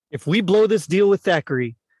If we blow this deal with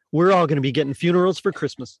Thackeray, we're all going to be getting funerals for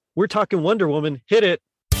Christmas. We're talking Wonder Woman. Hit it.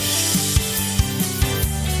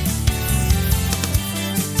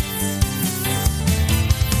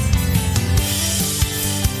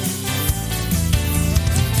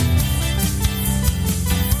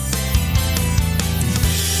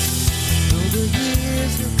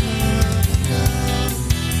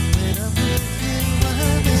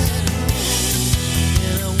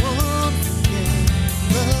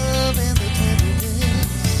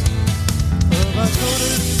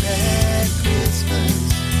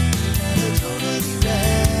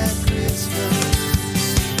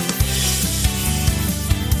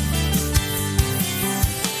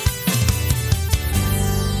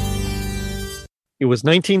 It was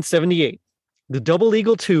 1978. The Double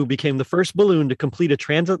Eagle II became the first balloon to complete a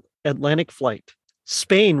transatlantic flight.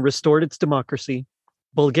 Spain restored its democracy.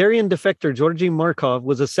 Bulgarian defector Georgy Markov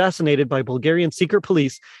was assassinated by Bulgarian secret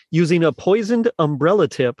police using a poisoned umbrella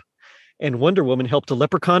tip. And Wonder Woman helped a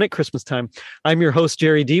leprechaun at Christmas time. I'm your host,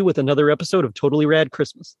 Jerry D, with another episode of Totally Rad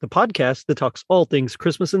Christmas, the podcast that talks all things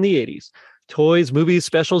Christmas in the 80s. Toys, movies,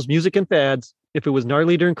 specials, music, and fads. If it was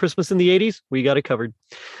gnarly during Christmas in the 80s, we got it covered.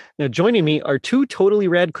 Now, joining me are two Totally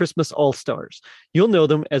Rad Christmas all-stars. You'll know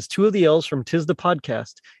them as two of the elves from 'Tis the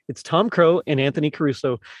Podcast. It's Tom Crow and Anthony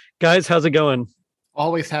Caruso. Guys, how's it going?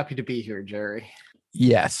 Always happy to be here, Jerry.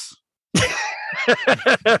 Yes.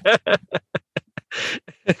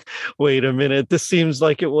 Wait a minute. This seems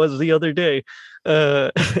like it was the other day.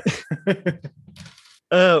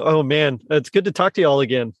 Oh, man. It's good to talk to you all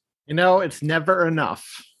again. You know, it's never enough.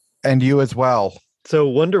 And you as well. So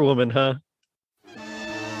Wonder Woman, huh?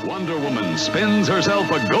 Wonder Woman spins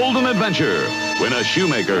herself a golden adventure when a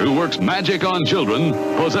shoemaker who works magic on children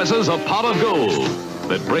possesses a pot of gold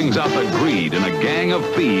that brings out the greed in a gang of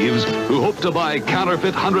thieves who hope to buy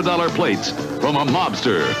counterfeit $100 plates from a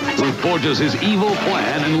mobster who forges his evil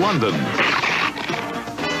plan in London.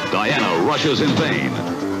 Diana rushes in vain,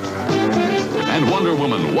 and Wonder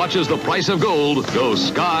Woman watches the price of gold go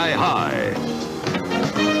sky high.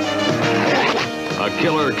 A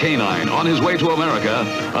killer canine on his way to America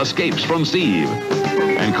escapes from Steve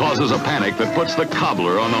and causes a panic that puts the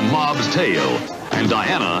cobbler on the mob's tail and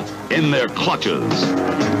Diana in their clutches.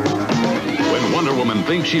 When Wonder Woman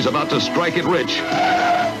thinks she's about to strike it rich,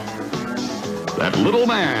 that little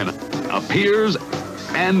man appears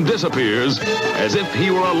and disappears as if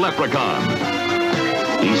he were a leprechaun.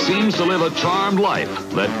 He seems to live a charmed life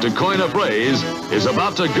that, to coin a phrase, is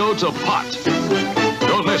about to go to pot.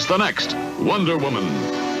 Don't miss the next Wonder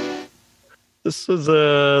Woman. This was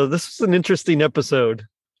an interesting episode.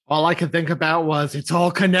 All I could think about was it's all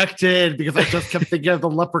connected because I just kept thinking of the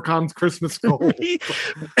leprechaun's Christmas gold.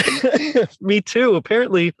 Me too.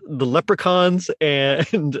 Apparently, the leprechauns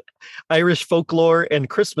and Irish folklore and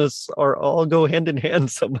Christmas are all go hand in hand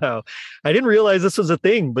somehow. I didn't realize this was a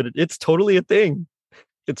thing, but it's totally a thing.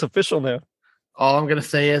 It's official now. All I'm going to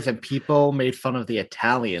say is that people made fun of the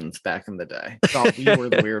Italians back in the day. Thought we were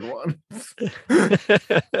the weird ones.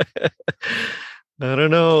 I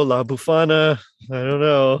don't know. La Bufana. I don't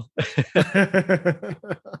know.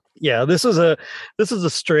 Yeah, this is a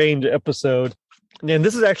strange episode. And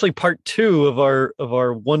this is actually part 2 of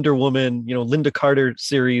our Wonder Woman, Linda Carter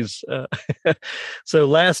series. So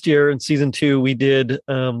last year in season 2, we did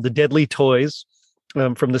the Deadly Toys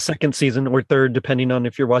from the second season or third, depending on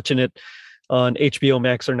if you're watching it on HBO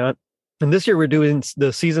Max or not. And this year we're doing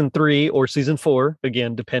the season 3 or season 4,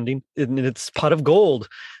 again, depending. And it's Pot of Gold.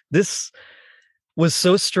 This was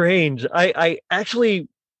so strange. I actually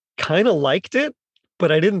kind of liked it,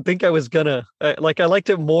 but I didn't think I was gonna. I liked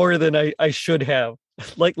it more than I should have.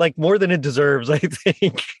 Like more than it deserves, I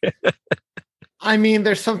think. I mean,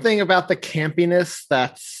 there's something about the campiness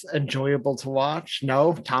that's enjoyable to watch.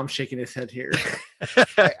 No, Tom's shaking his head here.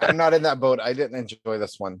 I'm not in that boat. I didn't enjoy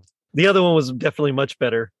this one. The other one was definitely much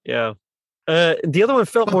better. Yeah. The other one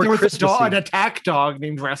felt more Christmassy. An attack dog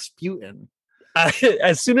named Rasputin.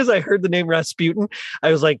 As soon as I heard the name Rasputin,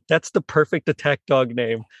 I was like, that's the perfect attack dog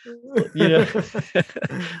name.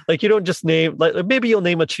 Like you don't just name, like maybe you'll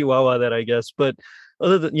name a Chihuahua that, I guess, but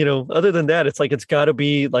other than that, it's like, it's gotta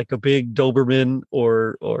be like a big Doberman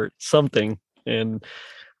or something. And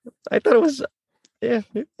I thought it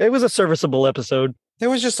was a serviceable episode. There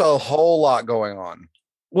was just a whole lot going on.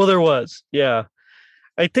 Well, there was. Yeah.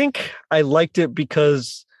 I think I liked it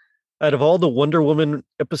because out of all the Wonder Woman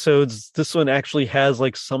episodes, this one actually has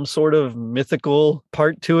like some sort of mythical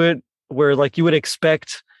part to it where like you would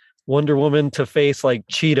expect Wonder Woman to face like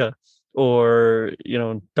Cheetah or,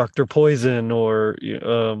 Dr. Poison or,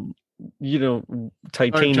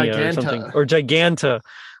 Titania or something, or Giganta.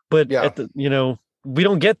 But, we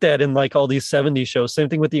don't get that in like all these 70s shows. Same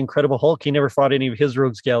thing with the Incredible Hulk. He never fought any of his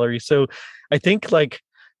rogues gallery. So I think like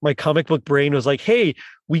my comic book brain was like, hey,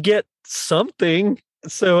 we get something.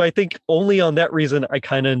 So I think only on that reason I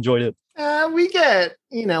kind of enjoyed it. We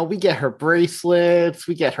get her bracelets,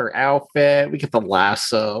 we get her outfit, we get the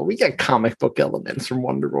lasso, we get comic book elements from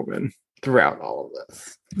Wonder Woman throughout all of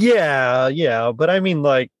this. Yeah. But I mean,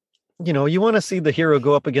 like, you want to see the hero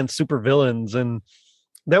go up against supervillains, and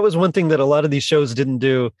that was one thing that a lot of these shows didn't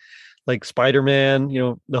do. Like Spider-Man,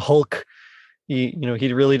 the Hulk, he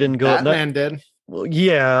really didn't go. Batman did. Well,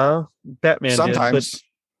 yeah, Batman sometimes,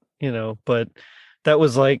 did, but that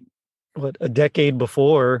was like a decade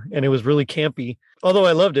before, and it was really campy. Although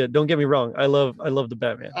I loved it. Don't get me wrong. I love the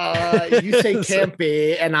Batman. You say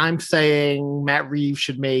campy, and I'm saying Matt Reeves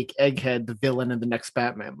should make Egghead the villain in the next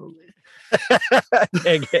Batman movie.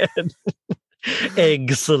 Egghead.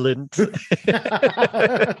 Excellent.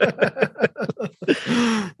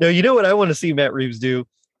 No, you know what I want to see Matt Reeves do?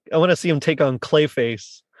 I want to see him take on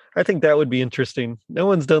Clayface. I think that would be interesting. No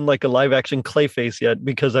one's done like a live action Clayface yet,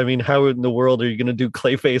 because I mean, how in the world are you going to do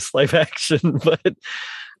Clayface live action? But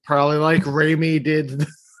probably like Raimi did.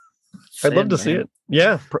 I'd love to see it.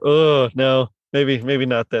 Yeah. Oh no, maybe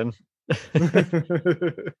not then.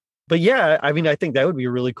 But yeah, I mean, I think that would be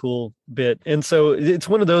a really cool bit. And so it's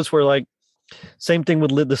one of those where, like, same thing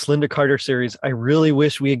with this Linda Carter series. I really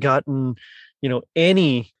wish we had gotten,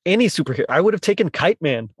 any superhero. I would have taken Kite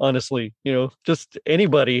Man, honestly, just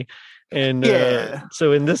anybody. And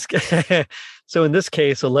so in this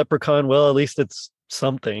case, a leprechaun, well, at least it's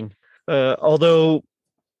something. Although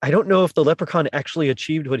I don't know if the leprechaun actually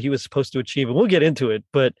achieved what he was supposed to achieve, and we'll get into it.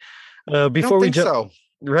 But before we jump,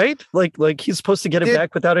 right? Like he's supposed to get it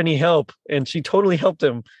back without any help, and she totally helped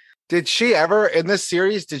him. Did she ever in this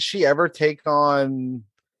series? Did she ever take on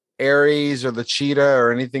Ares or the cheetah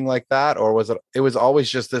or anything like that, or was it was always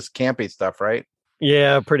just this campy stuff, right?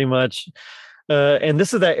 Yeah, pretty much. And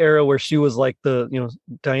this is that era where she was like the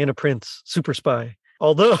Diana Prince super spy.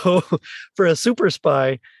 Although for a super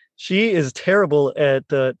spy, she is terrible at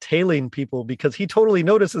tailing people, because he totally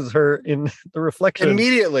notices her in the reflection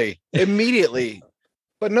immediately.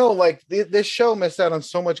 But no, like this show missed out on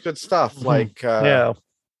so much good stuff. Mm-hmm. Like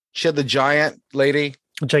she had the giant lady.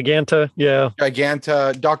 Giganta,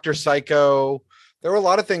 Dr. Psycho. There were a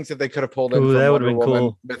lot of things that they could have pulled in from Wonder Woman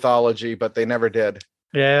cool mythology, but they never did.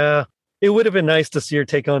 Yeah. It would have been nice to see her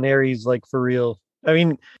take on Ares, like, for real. I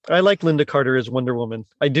mean, I like Linda Carter as Wonder Woman.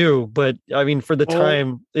 I do, but I mean, for the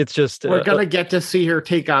time, it's just... We're going to get to see her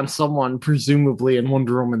take on someone, presumably in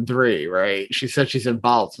Wonder Woman 3, right? She said she's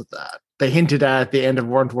involved with that. They hinted at the end of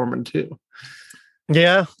Wonder Woman 2.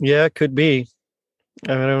 Yeah, it could be.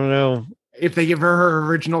 I don't know. If they give her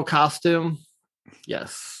original costume,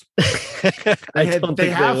 yes. I don't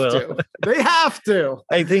think they will. They have to.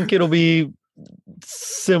 I think it'll be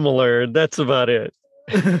similar. That's about it.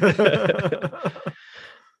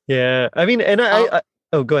 Yeah. I mean, and I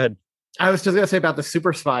go ahead. I was just going to say about the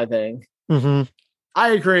super spy thing. Mm-hmm.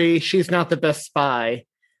 I agree. She's not the best spy.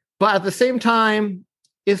 But at the same time,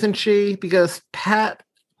 isn't she? Because Pat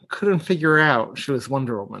couldn't figure out she was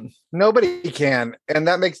Wonder Woman. Nobody can, and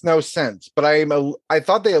that makes no sense. But I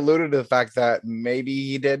thought they alluded to the fact that maybe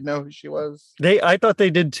he did know who she was. I thought they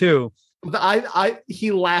did too.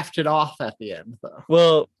 He laughed it off at the end, though.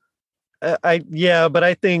 Well, but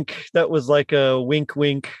I think that was like a wink,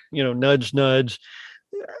 wink, nudge, nudge.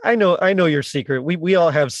 I know your secret. We all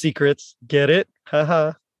have secrets. Get it?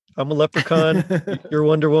 Haha. I'm a leprechaun. You're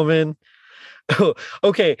Wonder Woman. Oh,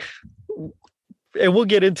 okay. And we'll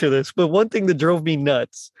get into this, but one thing that drove me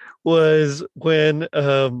nuts was when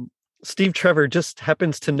Steve Trevor just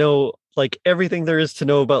happens to know like everything there is to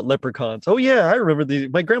know about leprechauns. Oh yeah, I remember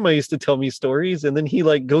my grandma used to tell me stories, and then he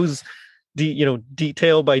like goes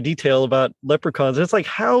detail by detail about leprechauns. And it's like,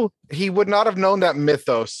 how he would not have known that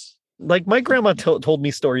mythos. Like my grandma told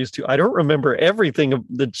me stories too. I don't remember everything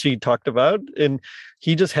that she talked about, and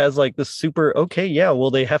he just has like this super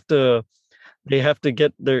well, they have to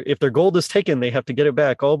get if their gold is taken, they have to get it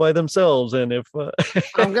back all by themselves. And if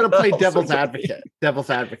I'm going to play devil's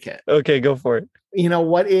advocate. Okay, go for it.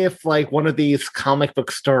 What if like one of these comic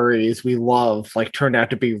book stories we love like turned out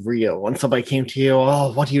to be real, and somebody came to you,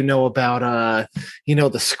 oh, what do you know about the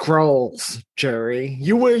Skrulls, Jerry?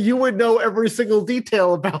 You would know every single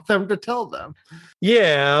detail about them to tell them.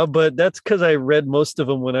 Yeah, but that's because I read most of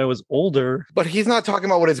them when I was older. But he's not talking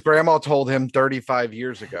about what his grandma told him 35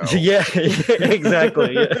 years ago. Yeah,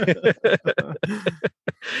 exactly.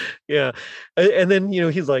 Yeah. And then,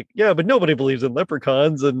 he's like, yeah, but nobody believes in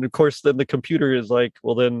leprechauns. And of course, then the computer is like,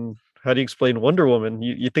 well, then how do you explain Wonder Woman?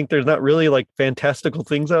 You think there's not really like fantastical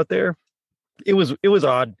things out there? it was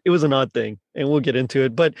odd. It was an odd thing, and we'll get into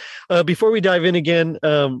it. But before we dive in again,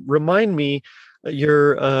 remind me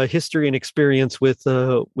your history and experience with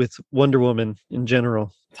Wonder Woman in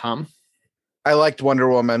general. Tom? I liked Wonder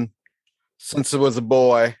Woman since it was a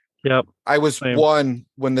boy. Yep. I was Same. 1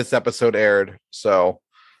 when this episode aired. So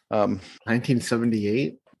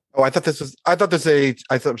 1978. I thought this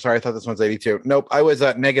one's 82. Nope. I was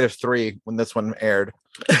at -3 when this one aired.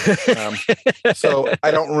 So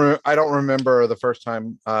I don't remember the first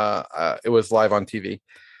time it was live on TV.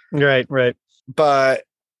 Right. But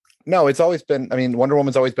no, it's always been, I mean, Wonder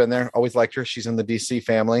Woman's always been there. Always liked her. She's in the DC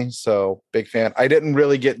family. So big fan. I didn't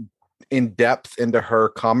really get in depth into her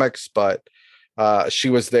comics, but she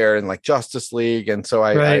was there in like Justice League. And so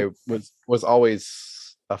I was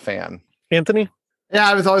always a fan. Anthony? Yeah,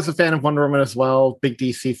 I was always a fan of Wonder Woman as well. Big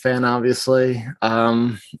DC fan, obviously.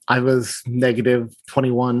 I was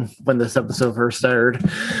 -21 when this episode first aired.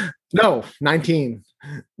 No, 19.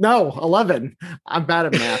 No, 11. I'm bad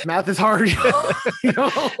at math. Math is hard.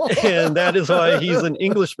 And that is why he's an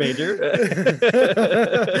English major.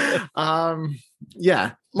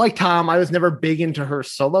 Yeah, like Tom, I was never big into her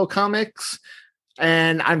solo comics.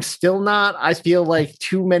 And I'm still not. I feel like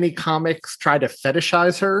too many comics try to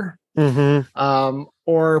fetishize her. Mm-hmm.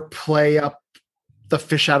 Or play up the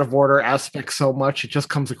fish out of water aspect so much it just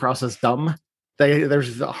comes across as dumb.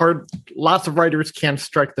 Lots of writers can't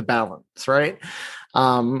strike the balance, right?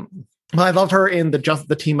 But I love her in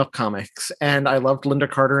the team up comics, and I loved Linda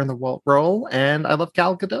Carter in the role, and I love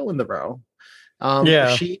Gal Gadot in the role.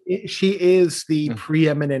 She is the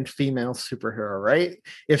preeminent female superhero, right?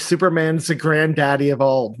 If Superman's the granddaddy of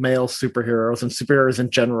all male superheroes and superheroes in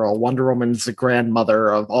general, Wonder Woman's the grandmother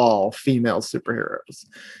of all female superheroes.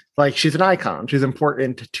 Like, she's an icon. She's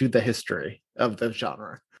important to the history of the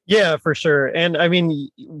genre. Yeah, for sure. And I mean,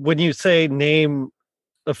 when you say name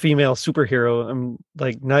a female superhero, I'm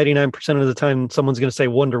like 99% of the time someone's going to say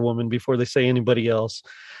Wonder Woman before they say anybody else.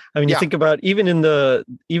 I mean, you think about even in the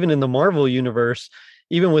Marvel universe,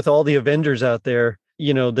 even with all the Avengers out there,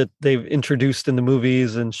 you know, that they've introduced in the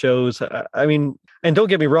movies and shows. I mean, and don't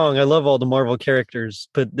get me wrong, I love all the Marvel characters,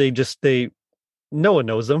 but no one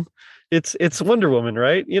knows them. It's Wonder Woman,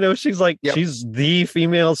 right? You know, she's like, she's the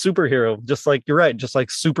female superhero, just like, you're right. Just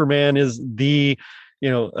like Superman is the, you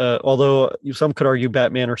know, although some could argue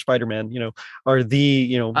Batman or Spider-Man, you know, are the,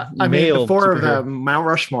 you know, I mean, the four superhero. of them, Mount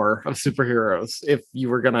Rushmore of superheroes, if you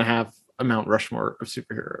were going to have a Mount Rushmore of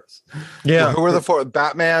superheroes. Yeah. Well, who are the four?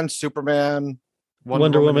 Batman, Superman,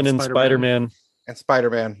 Wonder Woman and Spider-Man. And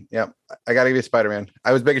Spider-Man. Yep. I got to give you Spider-Man.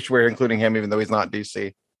 I was making sure we were including him, even though he's not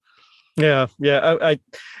DC. Yeah. I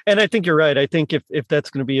think you're right. I think if that's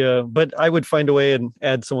going to be but I would find a way and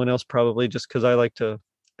add someone else probably, just because I like to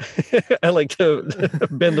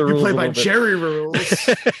bend the rules. You play by Jerry rules.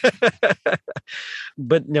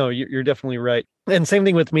 But no, you're definitely right. And same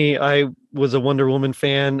thing with me. I was a Wonder Woman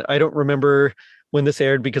fan. I don't remember when this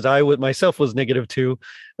aired because I myself was -2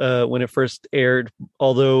 when it first aired,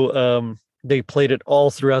 although they played it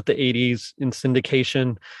all throughout the 80s in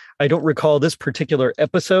syndication. I don't recall this particular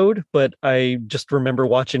episode, but I just remember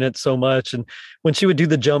watching it so much. And when she would do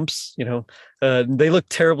the jumps, you know, they look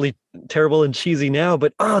terrible and cheesy now,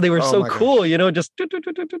 but they were so cool, gosh. You know, just.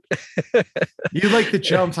 You like the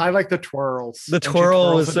jumps. I like the twirls. The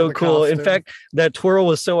twirl was so cool. In fact, that twirl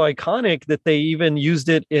was so iconic that they even used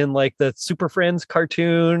it in like the Super Friends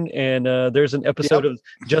cartoon. And there's an episode of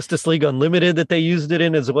Justice League Unlimited that they used it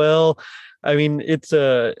in as well. I mean, it's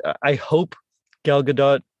I hope Gal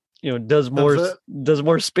Gadot, you know, does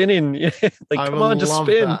more spinning. Like, come on, just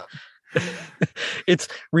spin. It's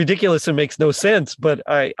ridiculous and makes no sense, but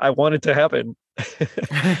I want it to happen.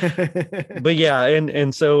 But yeah,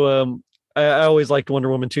 and so I always liked Wonder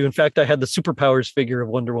Woman too. In fact, I had the superpowers figure of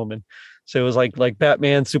Wonder Woman. So it was like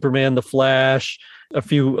Batman, Superman, the Flash, a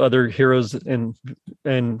few other heroes, and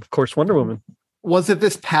of course Wonder Woman. Was it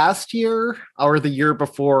this past year or the year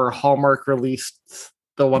before Hallmark released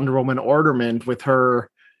the Wonder Woman ornament with her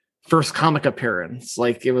first comic appearance?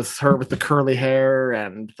 Like, it was her with the curly hair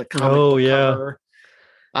and the comic book cover.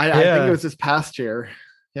 I think it was this past year.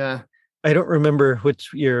 Yeah. I don't remember which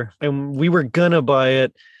year. And we were gonna buy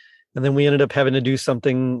it, and then we ended up having to do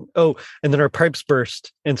something. Oh, and then our pipes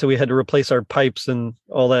burst. And so we had to replace our pipes and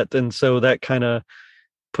all that. And so that kind of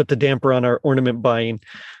put the damper on our ornament buying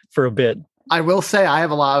for a bit. I will say I have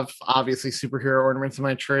a lot of obviously superhero ornaments in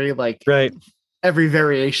my tree, like every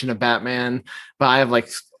variation of Batman, but I have like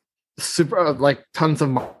tons of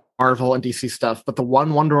Marvel and DC stuff. But the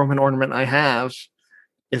one Wonder Woman ornament I have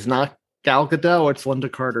is not Gal Gadot. It's Linda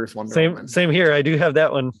Carter's Wonder Woman. Same here. I do have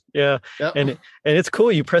that one. Yeah, Yep. and it's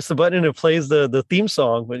cool. You press the button and it plays the theme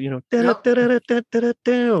song. But Yep. Wonder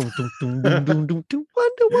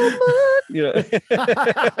Woman. You know.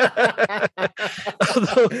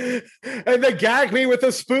 Although, And the Gag Me with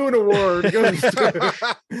a Spoon award goes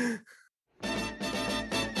to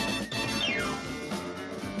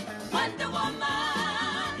Wonder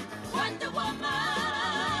Woman, Wonder Woman.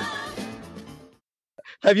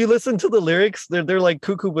 have you listened to the lyrics? They're like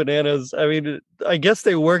cuckoo bananas. I mean, I guess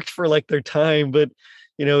they worked for like their time, but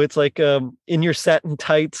you know, it's like in your satin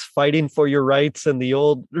tights, fighting for your rights, and the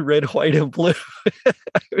old red, white, and blue. I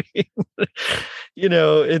mean, you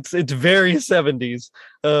know, it's very 70s,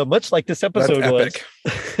 much like this episode was.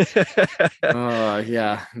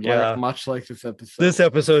 yeah. Yeah. Much like this episode. This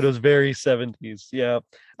episode was very 70s. Yeah.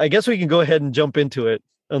 I guess we can go ahead and jump into it,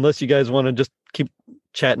 unless you guys want to just keep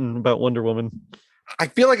chatting about Wonder Woman. I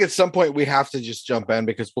feel like at some point we have to just jump in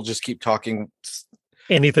because we'll just keep talking.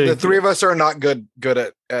 Anything. The three of us are not good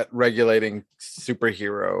at regulating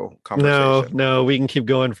superhero conversation. No, we can keep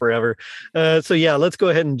going forever. So yeah, let's go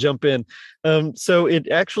ahead and jump in. So it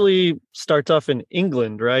actually starts off in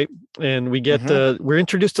England, right? And we get we're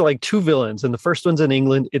introduced to like two villains, and the first one's in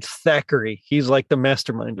England. It's Thackeray. He's like the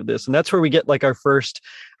mastermind of this, and that's where we get like our first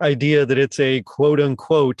idea that it's a quote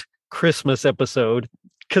unquote Christmas episode.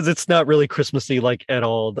 Because it's not really Christmassy like at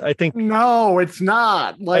all. I think no, it's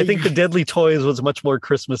not. Like, I think the Deadly Toys was much more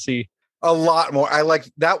Christmassy. A lot more. I like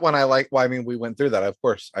that one. I like. Well, I mean, we went through that. Of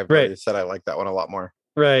course, I've already said I like that one a lot more.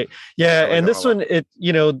 Right. Yeah. like And that this one. one, it,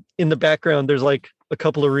 you know, in the background, there's like a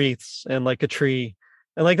couple of wreaths and like a tree,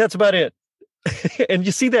 and like that's about it. And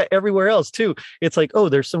you see that everywhere else too. It's like, oh,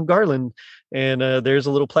 there's some garland, and there's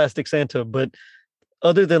a little plastic Santa, but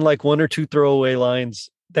other than like one or two throwaway lines,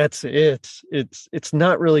 that's it. It's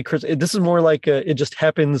not really Christmas. This is more like it just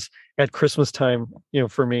happens at Christmas time, you know,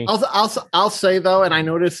 for me. I'll say though, and I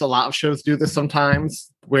notice a lot of shows do this sometimes,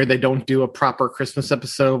 where they don't do a proper Christmas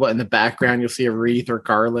episode, but in the background you'll see a wreath or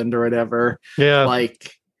garland or whatever. Yeah,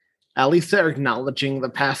 Like at least they're acknowledging the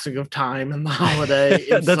passing of time and the holiday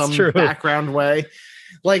in That's some true. background way.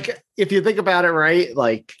 Like if you think about it, right?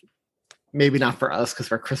 Like maybe not for us because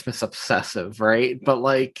we're Christmas obsessive, right? But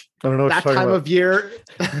like I don't know what that you're talking time about. of year,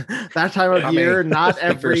 that time of I mean, year, not speak for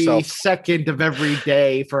every yourself. second of every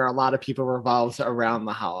day for a lot of people revolves around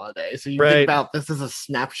the holiday. So you Right. think about this is a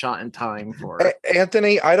snapshot in time for it.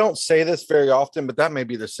 Anthony, I don't say this very often, but that may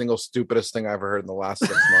be the single stupidest thing I've ever heard in the last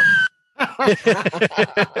 6 months.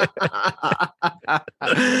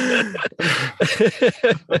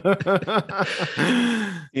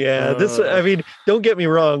 Yeah, this, I mean, don't get me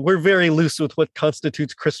wrong. We're very loose with what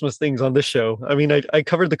constitutes Christmas things on this show. I mean, I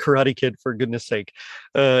covered the Karate Kid, for goodness sake.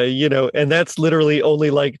 You know, and that's literally only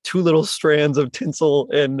like two little strands of tinsel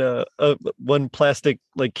and one plastic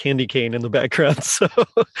like candy cane in the background. So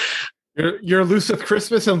You're loose with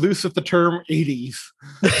Christmas and loose with the term 80s.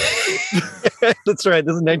 that's right.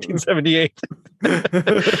 This is 1978.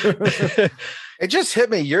 It just hit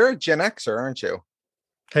me. You're a Gen Xer, aren't you?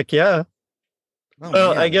 Heck yeah. Oh,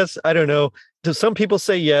 Well, I man. guess, I don't know. Do some people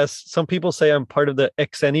say yes? Some people say I'm part of the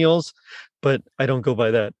Xennials, but I don't go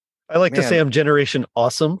by that. I like to say Man. I'm Generation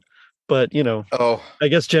Awesome, but you know, Oh, I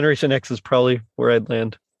guess Generation X is probably where I'd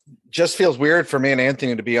land. just feels weird for me and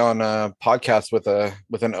Anthony to be on a podcast with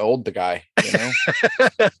an old guy. You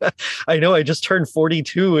know, I know. I just turned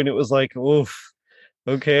 42, and it was like, oof.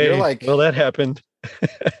 Okay, You're like- well, that happened.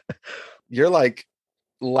 you're like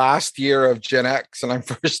last year of Gen X, and I'm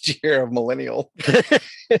first year of millennial.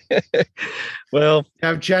 Well, You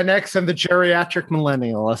have Gen X and the geriatric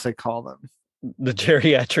millennial, as they call them. the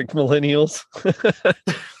geriatric millennials.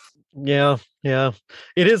 Yeah.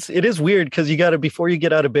 It is weird because you gotta, before you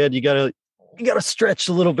get out of bed, you gotta stretch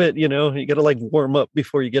a little bit, you know, you gotta like warm up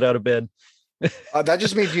before you get out of bed. That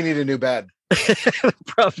just means you need a new bed.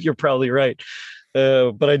 You're probably right.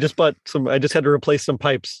 But I just had to replace some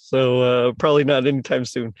pipes. So probably not anytime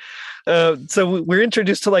soon. So we're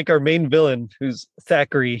introduced to like our main villain, who's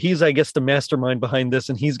Thackeray. He's, I guess, the mastermind behind this.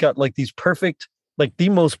 And he's got like these perfect, like the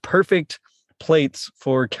most perfect plates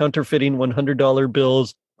for counterfeiting $100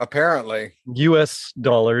 bills, Apparently, US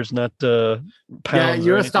dollars, not pounds. Yeah,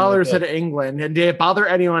 or US anything dollars like in England. And did it bother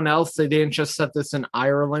anyone else? They didn't just set this in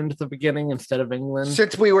Ireland at the beginning instead of England.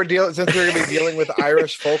 since we were going to be dealing with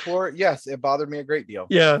Irish folklore, yes, it bothered me a great deal.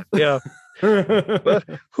 Yeah.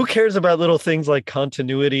 Who cares about little things like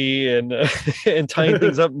continuity and and tying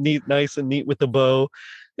things up nice and neat with the bow?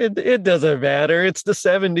 It doesn't matter. It's the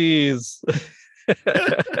 70s.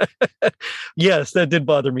 Yes, that did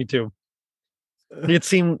bother me too. It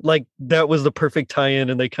seemed like that was the perfect tie-in,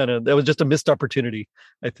 and that was just a missed opportunity,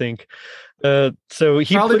 I think. So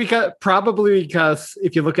he probably because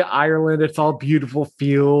if you look at Ireland, it's all beautiful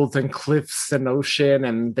fields and cliffs and ocean,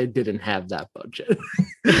 and they didn't have that budget.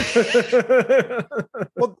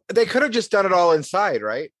 Well, they could have just done it all inside,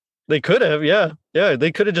 right? They could have, yeah.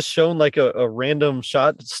 They could have just shown like a random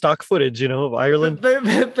shot, stock footage, of Ireland.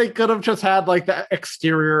 They could have just had like the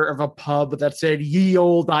exterior of a pub that said "Ye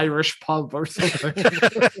Old Irish Pub" or something.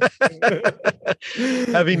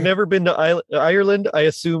 Having never been to Ireland, I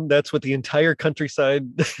assume that's what the entire countryside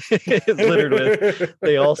is littered with.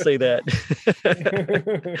 They all say that.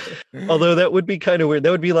 Although that would be kind of weird.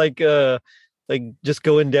 That would be like just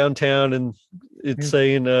going downtown and it's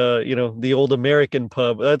saying the old American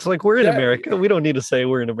pub. That's like, we're in America. We don't need to say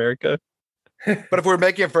we're in America. But if we're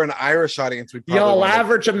making it for an Irish audience, we probably y'all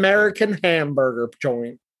average American hamburger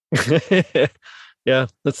joint. Yeah,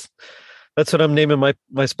 that's what I'm naming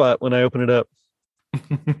my spot when I open it up.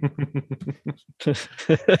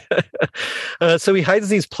 So he hides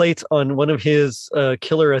these plates on one of his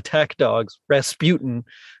killer attack dogs, Rasputin.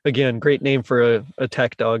 Again, great name for a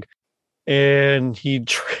attack dog. And he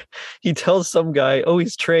tells some guy, "Oh,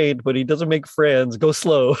 he's trained, but he doesn't make friends. Go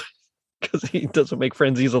slow," because he doesn't make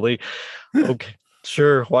friends easily. Okay,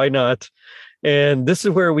 sure, why not? And this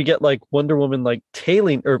is where we get like Wonder Woman like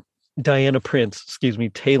tailing, or Diana Prince, excuse me,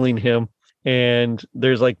 tailing him. And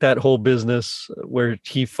there's like that whole business where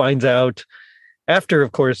he finds out after,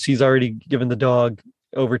 of course, he's already given the dog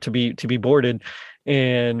over to be boarded.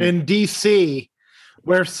 And in DC,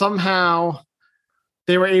 where somehow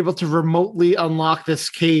they were able to remotely unlock this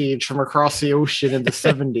cage from across the ocean in the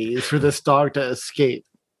 70s for this dog to escape.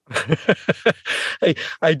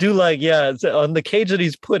 I do like, on the cage that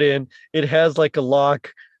he's put in, it has like a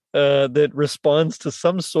lock that responds to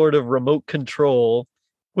some sort of remote control,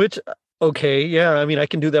 which, okay, yeah, I mean, I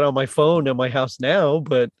can do that on my phone at my house now,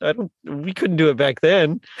 but we couldn't do it back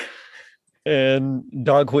then. And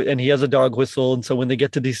he has a dog whistle, and so when they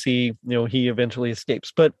get to DC, he eventually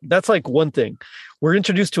escapes. But that's like one thing. We're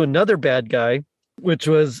introduced to another bad guy, which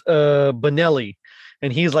was Bonelli,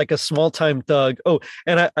 and he's like a small-time thug. Oh,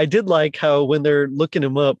 and I did like how when they're looking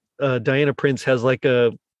him up, Diana Prince has like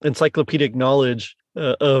a encyclopedic knowledge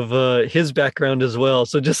of his background as well.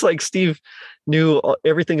 So just like Steve knew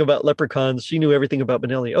everything about leprechauns, she knew everything about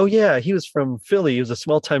Bonelli. Oh yeah, he was from Philly. He was a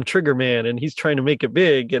small-time trigger man, and he's trying to make it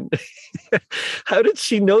big. And how did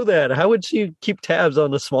she know that? How would she keep tabs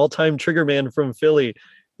on the small-time trigger man from Philly?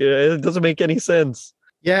 Yeah, it doesn't make any sense.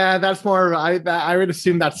 Yeah, that's more. I would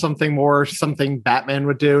assume that's something Batman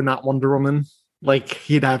would do, not Wonder Woman. Like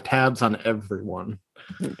he'd have tabs on everyone.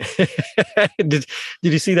 Did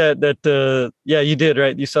you see that yeah, you did,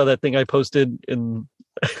 right? You saw that thing I posted in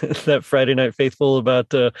that Friday Night Faithful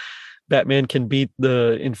about Batman can beat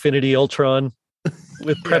the Infinity Ultron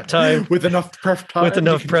with prep time. With enough prep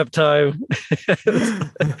time.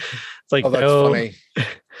 It's like, oh, that's funny.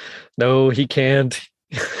 No, he can't.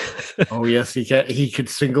 Oh yes, he can. He could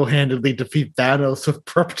single-handedly defeat Thanos with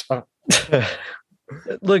prep time.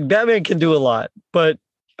 Look, Batman can do a lot, but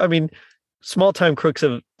I mean, small-time crooks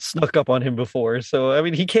have snuck up on him before. So, I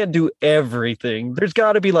mean, he can't do everything. There's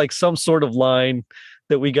got to be like some sort of line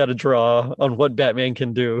that we got to draw on what Batman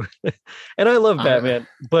can do. And I love Batman,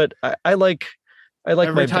 but I like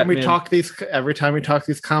every time we talk these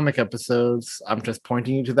comic episodes, I'm just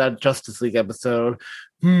pointing you to that Justice League episode.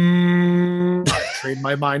 I trained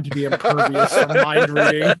my mind to be impervious from mind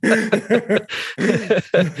reading.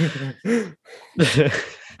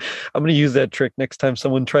 I'm going to use that trick next time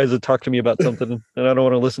someone tries to talk to me about something and I don't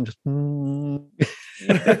want to listen to.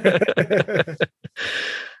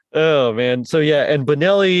 Oh man. So yeah. And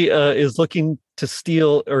Bonelli is looking to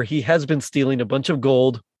steal, or he has been stealing a bunch of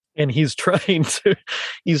gold, and he's trying to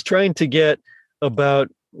get about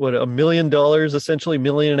 $1 million, essentially $1.5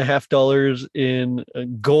 million in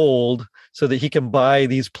gold, so that he can buy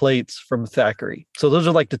these plates from Thackeray. So those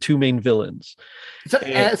are like the two main villains.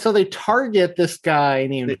 So they target this guy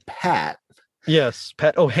named Pat. Yes,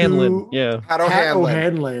 Pat O'Hanlon. Pat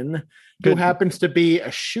O'Hanlon, who happens to be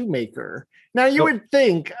a shoemaker. Now you would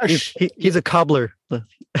think he's a cobbler.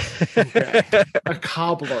 Okay. A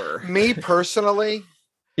cobbler. Me personally,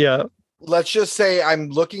 yeah. Let's just say I'm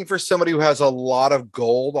looking for somebody who has a lot of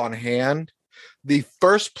gold on hand. The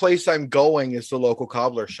first place I'm going is the local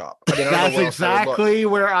cobbler shop. I mean, that's exactly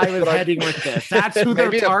where I was heading with this. That's who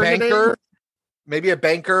they're targeting. Maybe a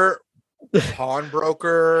banker,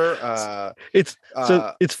 pawnbroker. It's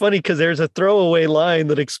funny because there's a throwaway line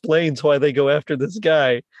that explains why they go after this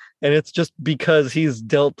guy. and it's just because he's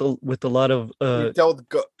dealt with a lot of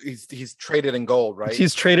he's traded in gold, right?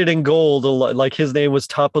 he's traded in gold a lot. Like his name was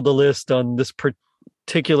top of the list on this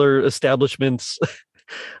particular establishment's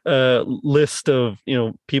list of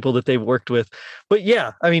people that they've worked with. But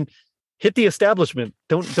yeah, I mean, hit the establishment.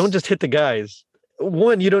 Don't just hit the guys.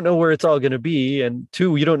 One, you don't know where it's all going to be, and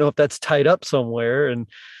two, you don't know if that's tied up somewhere, and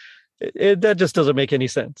that just doesn't make any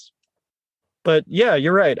sense. But yeah,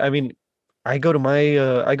 you're right. I mean, I go to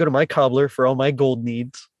my cobbler for all my gold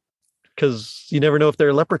needs because you never know if they're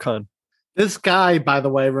a leprechaun. This guy, by the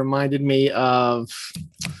way, reminded me of,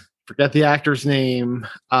 forget the actor's name,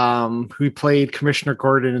 who played Commissioner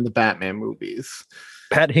Gordon in the Batman movies.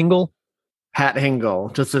 Pat Hingle. Pat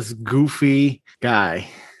Hingle, just this goofy guy.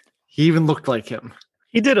 He even looked like him.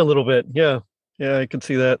 He did a little bit. Yeah, I could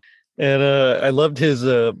see that. And I loved his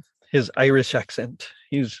Irish accent.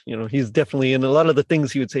 He's definitely in a lot of the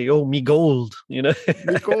things he would say, "Oh, me gold," Me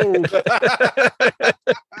gold.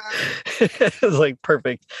 It's like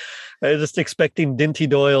perfect. I was just expecting Dinty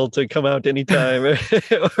Doyle to come out anytime.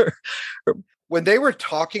 When they were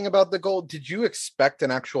talking about the gold, did you expect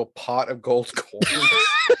an actual pot of gold coin?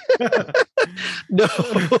 No,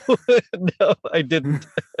 I didn't.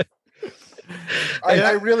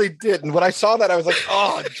 I really didn't. When I saw that, I was like,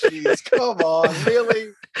 "Oh, jeez, come on,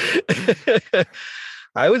 really?"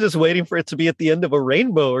 I was just waiting for it to be at the end of a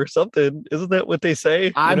rainbow or something. Isn't that what they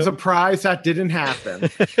say? I'm surprised that didn't happen.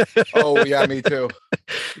 Oh, yeah, me too.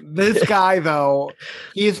 This guy, though,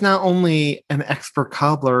 he is not only an expert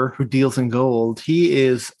cobbler who deals in gold, he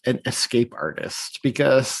is an escape artist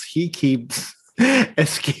because he keeps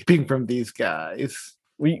escaping from these guys.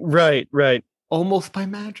 Right. Almost by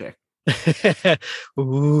magic.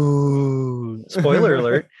 Ooh, spoiler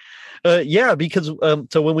alert. Yeah, because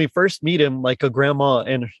so when we first meet him, like a grandma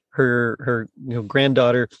and her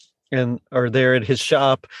granddaughter are there at his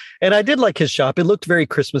shop, and I did like his shop. It looked very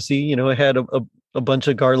Christmassy. It had a bunch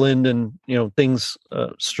of garland and things,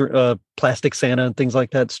 plastic Santa and things like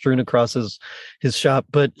that strewn across his shop.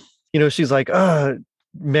 But she's like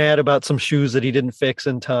mad about some shoes that he didn't fix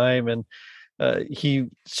in time, and he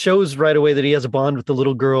shows right away that he has a bond with the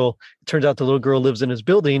little girl. It turns out the little girl lives in his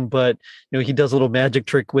building, but he does a little magic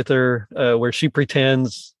trick with her where she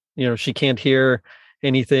pretends she can't hear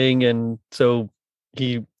anything, and so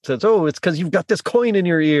he says, "Oh, it's because you've got this coin in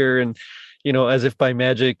your ear," and as if by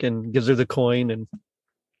magic, and gives her the coin, and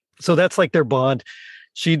so that's like their bond.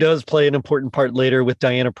 She does play an important part later with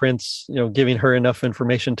Diana Prince, giving her enough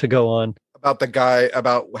information to go on about the guy,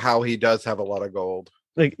 about how he does have a lot of gold.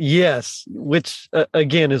 Like, yes, which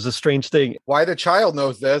again is a strange thing. Why the child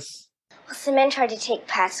knows this? Well, some men tried to take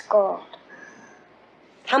Pat's gold.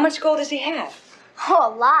 How much gold does he have?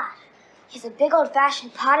 Oh, a lot. He has a big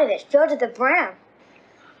old-fashioned pot of it filled to the brim.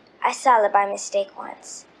 I saw it by mistake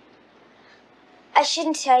once. I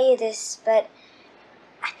shouldn't tell you this, but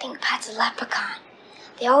I think Pat's a leprechaun.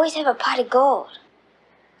 They always have a pot of gold.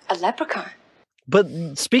 A leprechaun? But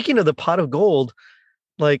speaking of the pot of gold,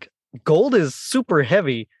 like, gold is super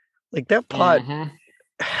heavy. Like that pot,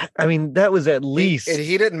 I mean, that was at least...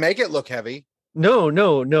 He didn't make it look heavy. No.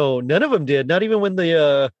 None of them did. Not even when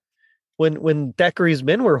the when Thackeray's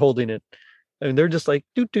men were holding it. I mean, they're just like,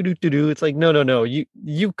 do. It's like, no.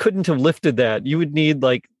 You couldn't have lifted that. You would need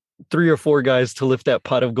like 3 or 4 guys to lift that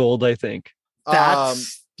pot of gold, I think.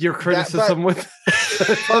 That's your criticism with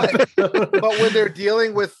but when they're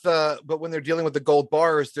dealing with the gold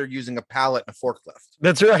bars, they're using a pallet and a forklift.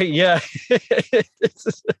 That's right. Yeah.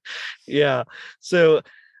 Yeah. So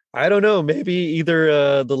I don't know, maybe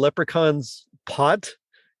either the leprechaun's pot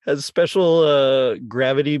has special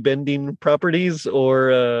gravity bending properties,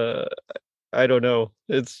 or I don't know,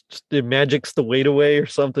 it magics the weight away or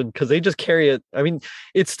something, because they just carry it. I mean,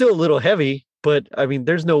 it's still a little heavy, but I mean,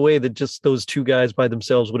 there's no way that just those 2 guys by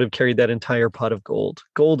themselves would have carried that entire pot of gold.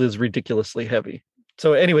 Gold is ridiculously heavy.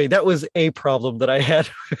 So anyway, that was a problem that I had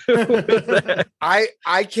with that.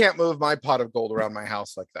 I can't move my pot of gold around my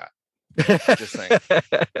house like that. Just saying.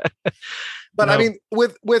 But no. I mean,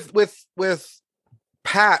 with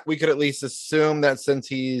Pat, we could at least assume that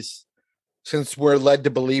since we're led to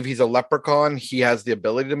believe he's a leprechaun, he has the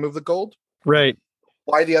ability to move the gold. Right.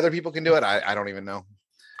 Why the other people can do it, I don't even know.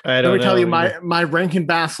 Let me tell you, my Rankin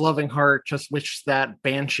Bass loving heart just wished that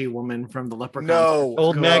Banshee woman from the Leprechaun. No,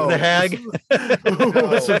 old Mag the Hag. Who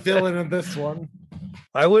was a villain in this one?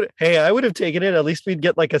 I would have taken it. At least we'd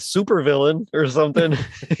get like a super villain or something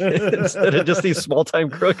instead of just these small time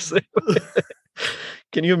crooks.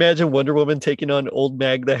 Can you imagine Wonder Woman taking on old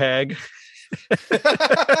Mag the Hag?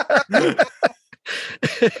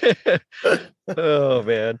 Oh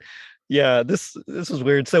man. Yeah, this is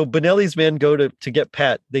weird. So Benelli's men go to get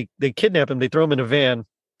Pat. They kidnap him. They throw him in a van.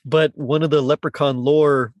 But one of the leprechaun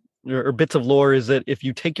lore or bits of lore is that if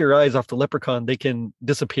you take your eyes off the leprechaun, they can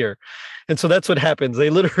disappear. And so that's what happens. They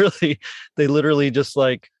literally just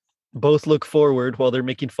like both look forward while they're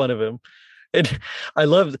making fun of him. And I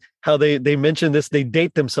love how they mention this. They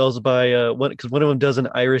date themselves by because one of them does an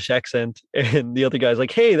Irish accent, and the other guy's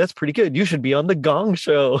like, "Hey, that's pretty good. You should be on the Gong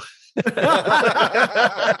Show." I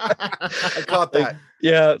caught that.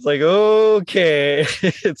 Yeah, it's like okay,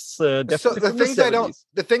 it's definitely So the from the thing 70s.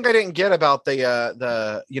 the thing I didn't get about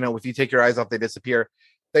the if you take your eyes off, they disappear.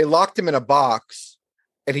 They locked him in a box,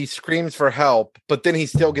 and he screams for help, but then he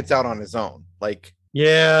still gets out on his own. Like,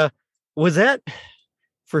 Yeah, was that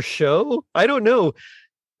for show? I don't know.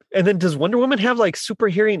 And then does Wonder Woman have like super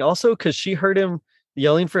hearing also? Because she heard him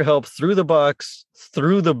yelling for help through the box,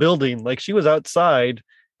 through the building. Like she was outside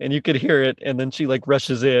and you could hear it. And then she like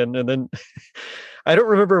rushes in. And then I don't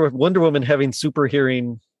remember Wonder Woman having super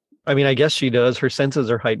hearing. I mean, I guess she does. Her senses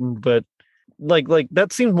are heightened, but like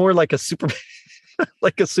that seems more like a Superman,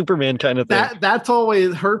 like a Superman kind of thing. That's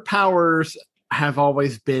always her powers have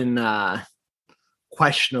always been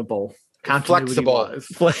questionable. flexible.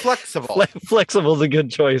 Flexible. Flexible is a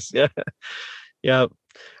good choice. Yeah. Yeah.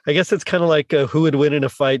 I guess it's kind of like who would win in a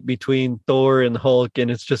fight between Thor and Hulk.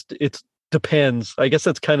 And it's depends. I guess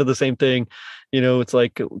that's kind of the same thing. It's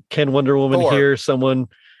like, can Wonder Woman Thor. hear someone?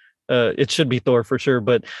 It should be Thor for sure,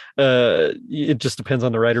 but it just depends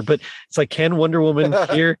on the writer. But it's like, can Wonder Woman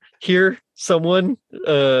hear someone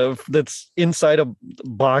that's inside a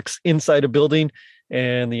box, inside a building?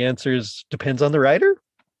 And the answer is depends on the writer.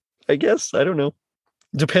 I guess. I don't know.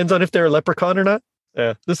 Depends on if they're a leprechaun or not.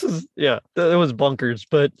 Yeah, that was bonkers.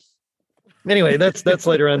 But anyway, that's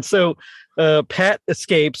later on. So Pat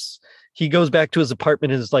escapes. He goes back to his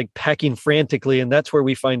apartment and is like packing frantically. And that's where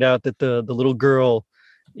we find out that the little girl,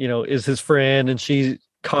 is his friend and she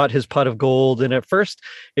caught his pot of gold. And at first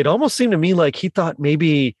it almost seemed to me like he thought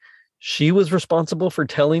maybe she was responsible for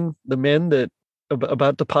telling the men that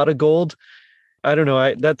about the pot of gold. I don't know.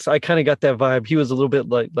 I kind of got that vibe. He was a little bit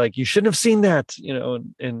like you shouldn't have seen that,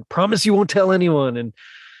 and promise you won't tell anyone. And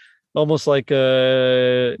almost like,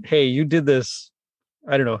 hey, you did this.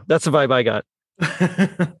 I don't know. That's the vibe I got.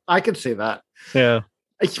 I could see that. Yeah.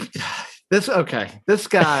 This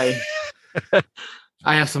guy.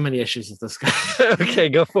 I have so many issues with this guy. Okay,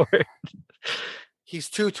 go for it. He's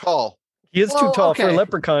too tall. He is too tall for a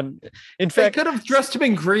leprechaun. In They fact, could have dressed him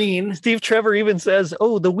in green. Steve Trevor even says,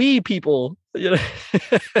 "Oh, the wee people."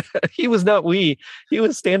 He was not wee. He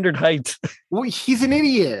was standard height. Well, he's an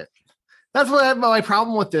idiot. That's what my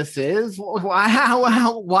problem with this is.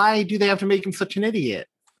 Why do they have to make him such an idiot?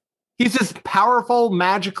 He's this powerful,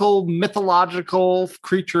 magical, mythological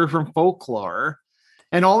creature from folklore,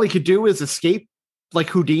 and all he could do is escape like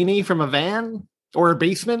Houdini from a van or a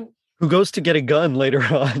basement. Who goes to get a gun later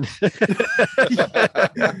on.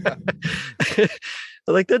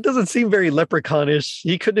 Like, that doesn't seem very leprechaunish.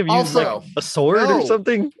 He couldn't have used Also, like a sword or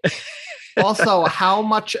something. Also, how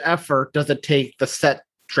much effort does it take the set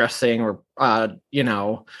dressing or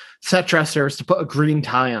set dressers to put a green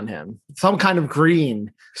tie on him? Some kind of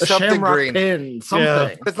green, a Something shamrock green. pin, something.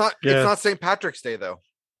 Yeah. It's not. Yeah. It's not St. Patrick's Day though.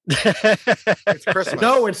 It's Christmas.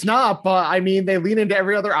 No, it's not. But I mean, they lean into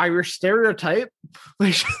every other Irish stereotype.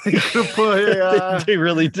 They could put. They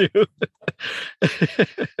really do.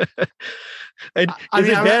 And I is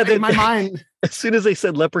mean, it bad that in my mind, as soon as they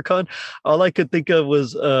said leprechaun, all I could think of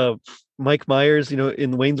was Mike Myers,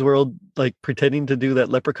 in Wayne's World, like pretending to do that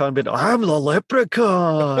leprechaun bit. I'm the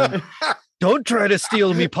leprechaun. Don't try to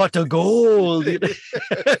steal me pot of gold.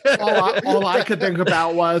 all I could think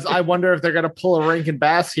about was, I wonder if they're going to pull a Rankin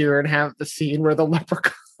Bass here and have the scene where the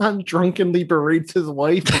leprechaun drunkenly berates his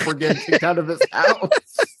wife before getting kicked out of his house.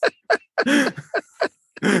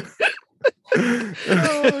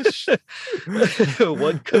 Oh,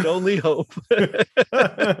 One could only hope.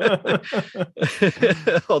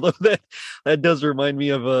 Although that does remind me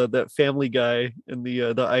of that Family Guy in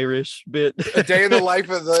the Irish bit. A day in the life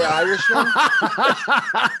of the Irishman.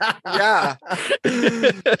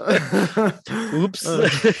 Oops.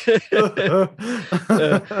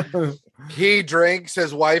 He drinks.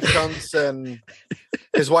 His wife comes and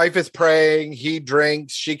his wife is praying. He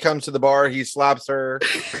drinks. She comes to the bar. He slaps her.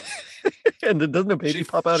 And then doesn't a baby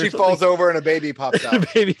pop out? She or something? falls over and a baby pops out. A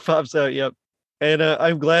baby pops out. Yep. And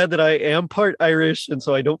I'm glad that I am part Irish, and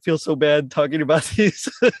so I don't feel so bad talking about these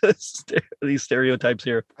these stereotypes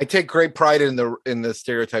here. I take great pride in the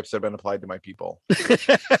stereotypes that have been applied to my people.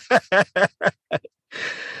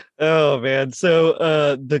 Oh man.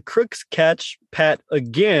 So the crooks catch Pat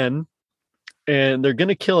again, and they're going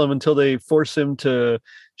to kill him until they force him to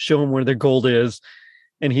show him where their gold is.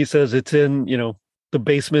 And he says it's in, the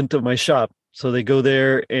basement of my shop. So they go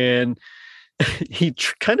there, and he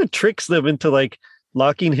kind of tricks them into like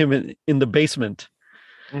locking him in the basement.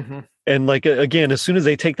 Mm-hmm. And like, again, as soon as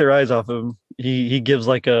they take their eyes off him, he gives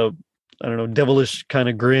like a, I don't know, devilish kind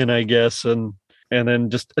of grin, I guess. And then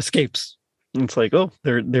just escapes. And it's like, oh,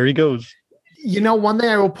 there he goes. One thing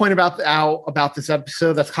I will point out about this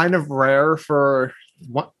episode that's kind of rare for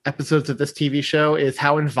episodes of this TV show is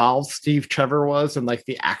how involved Steve Trevor was in like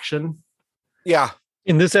the action. Yeah.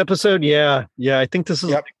 In this episode, yeah. I think this is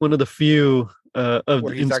like one of the few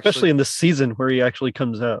especially in this season where he actually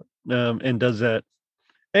comes out and does that.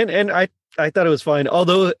 And I thought it was fine,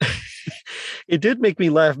 although it did make me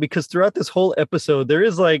laugh because throughout this whole episode, there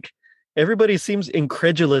is like everybody seems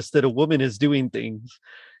incredulous that a woman is doing things,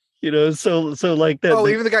 so like that. Oh,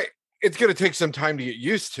 even the guy. It's going to take some time to get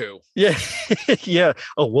used to. Yeah, yeah.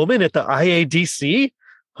 A woman at the IADC,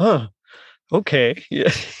 huh? Okay.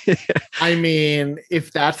 Yeah. I mean,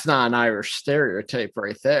 if that's not an Irish stereotype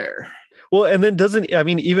right there. Well, and then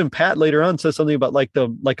even Pat later on says something about like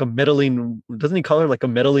a meddling, doesn't he call her like a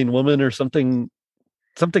meddling woman or something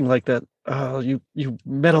like that? Oh, you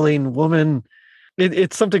meddling woman.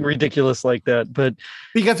 It's something ridiculous like that, but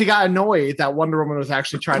because he got annoyed that Wonder Woman was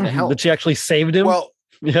actually trying to help. That she actually saved him. Well,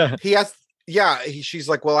 yeah. She's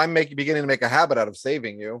like, well, I'm beginning to make a habit out of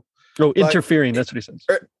saving you. Oh, interfering. That's what he says.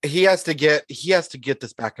 He has to get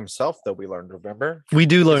this back himself, though. We learned, remember? We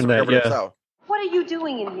do learn that. Yeah. Himself. What are you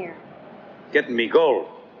doing in here? Getting me gold.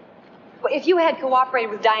 Well, if you had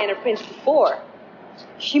cooperated with Diana Prince before,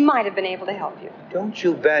 she might have been able to help you. Don't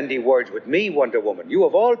you bandy words with me, Wonder Woman. You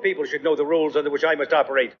of all people should know the rules under which I must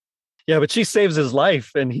operate. Yeah, but she saves his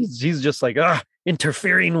life, and he's just like,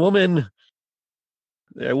 interfering woman.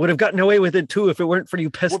 I would have gotten away with it too if it weren't for you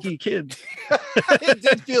pesky kids. It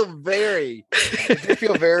did feel very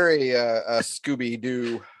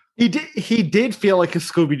Scooby-Doo. He did feel like a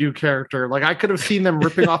Scooby-Doo character. Like I could have seen them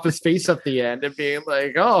ripping off his face at the end and being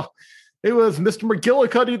like, oh, it was Mr.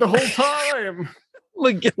 McGillicuddy the whole time.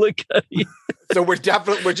 McGillicuddy. So we're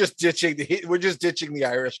just ditching the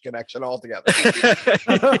Irish connection altogether.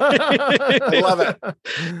 I love it.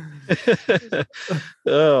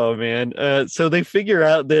 Oh man. So they figure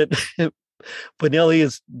out that Bonelli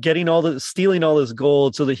is stealing all this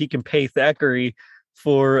gold so that he can pay Thackeray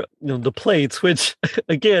for the plates, which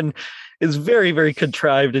again is very, very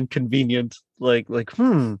contrived and convenient.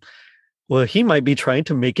 Well, he might be trying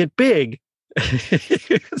to make it big.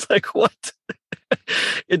 It's like, what?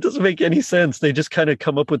 It doesn't make any sense. They just kind of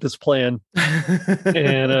come up with this plan.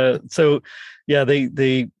 And so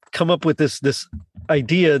they come up with this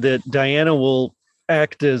idea that Diana will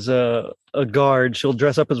act as a guard. She'll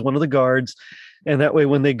dress up as one of the guards, and that way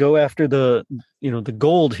when they go after the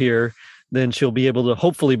gold here, then she'll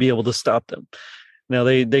hopefully be able to stop them. Now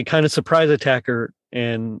they kind of surprise attack her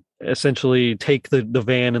and essentially take the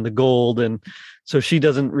van and the gold, and so she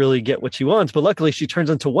doesn't really get what she wants, but luckily she turns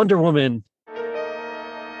into Wonder Woman.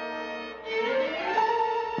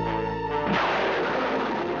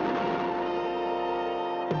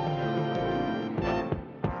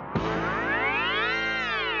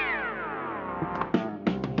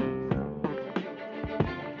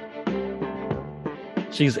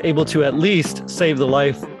 She's able to at least save the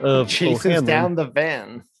life of chases down the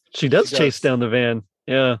van. She does chase down the van.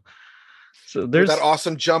 Yeah. So there's that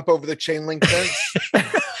awesome jump over the chain link fence.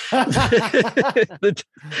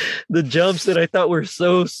 the jumps that I thought were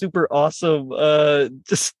so super awesome.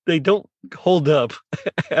 Just they don't hold up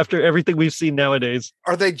after everything we've seen nowadays.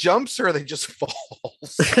 Are they jumps or are they just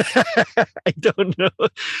falls? I don't know.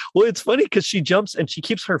 Well, it's funny because she jumps and she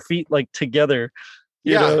keeps her feet like together.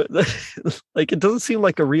 You know, like it doesn't seem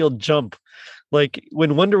like a real jump. Like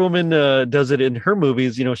when Wonder Woman does it in her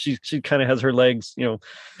movies, she kind of has her legs,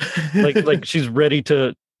 like she's ready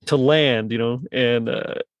to land, and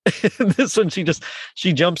this one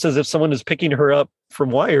she jumps as if someone is picking her up from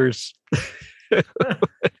wires.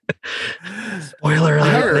 Spoiler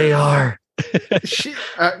alert, they are.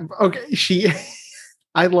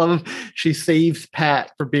 I love she saves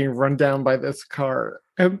Pat for being run down by this car.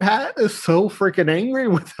 And Pat is so freaking angry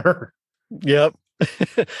with her. Yep.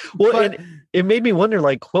 Well, and it made me wonder,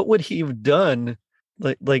 like, what would he have done?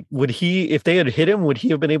 Like, would he, if they had hit him, would he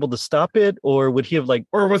have been able to stop it, or would he have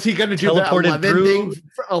or was he going to do that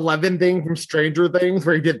 11 thing from Stranger Things,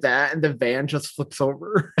 where he did that and the van just flips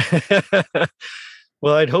over?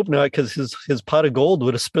 Well, I'd hope not, because his pot of gold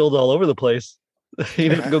would have spilled all over the place.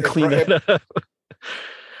 He'd have to go clean that up.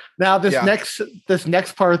 Now this Yeah.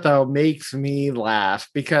 next part though makes me laugh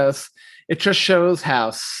because it just shows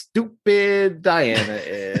how stupid Diana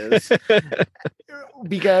is.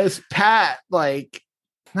 Because Pat, like,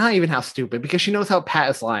 not even how stupid, because she knows how Pat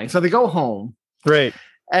is lying. So they go home Right.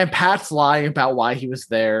 and Pat's lying about why he was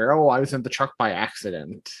there. Oh, I was in the truck by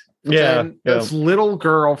accident. But Yeah, then this little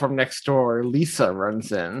girl from next door, Lisa,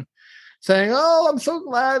 runs in saying, "Oh, I'm so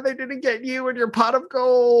glad they didn't get you and your pot of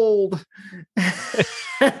gold."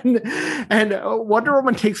 and Wonder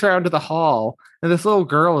Woman takes her out to the hall, and this little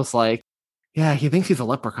girl is like, "Yeah, he thinks he's a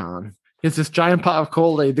leprechaun. He has this giant pot of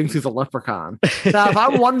gold, and he thinks he's a leprechaun." Now, if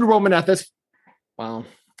I'm Wonder Woman at this, well,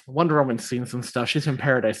 Wonder Woman's seen some stuff. She's from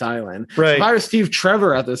Paradise Island. Right. If I was Steve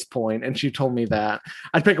Trevor at this point and she told me that,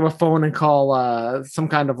 I'd pick up a phone and call some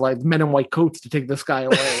kind of like men in white coats to take this guy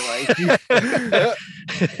away.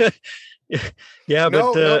 Like, Yeah,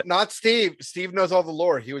 but no, not Steve. Steve knows all the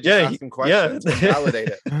lore. He would just Yeah, ask him questions and validate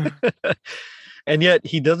it. and yet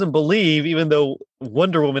he doesn't believe, even though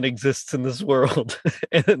Wonder Woman exists in this world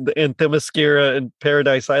and Themyscira and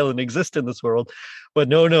Paradise Island exist in this world. But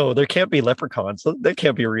no, there can't be leprechauns. That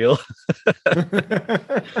can't be real.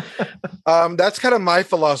 That's kind of my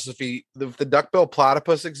philosophy. If the duckbill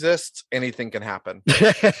platypus exists, anything can happen.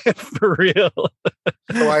 For real.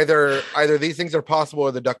 So either these things are possible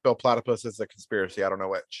or the duckbill platypus is a conspiracy. I don't know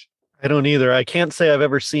which. I don't either. I can't say I've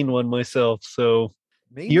ever seen one myself. So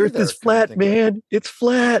Me the earth neither, is come to flat, think of it. man. It's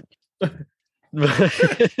flat.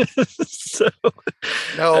 So,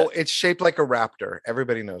 No, it's shaped like a raptor.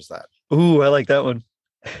 Everybody knows that. ooh, I like that one.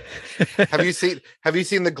 Have you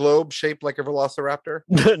seen the globe shaped like a velociraptor?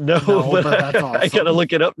 No, No, but but that's I gotta awesome.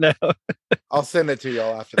 look it up now. I'll send it to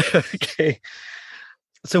y'all after this. Okay.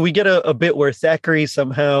 So we get a bit where Thackeray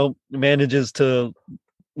somehow manages to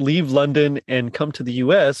leave London and come to the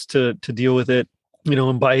US to deal with it,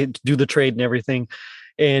 and do the trade and everything.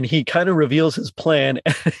 And he kind of reveals his plan.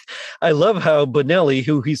 I love how Bonelli,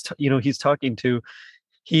 who he's talking to,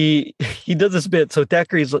 he does this bit. So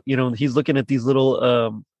Thackeray's, he's looking at these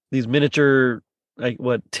little these miniature, like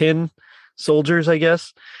tin soldiers, I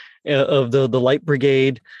guess, of the Light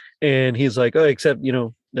Brigade. And he's like, oh, except,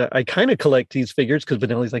 I kind of collect these figures, because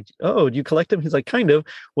Bonelli's like, oh, do you collect them? He's like, kind of,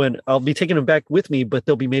 when I'll be taking them back with me, but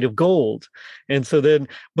they'll be made of gold. And so then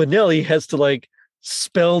Bonelli has to like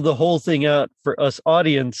spell the whole thing out for us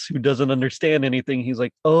audience who doesn't understand anything. He's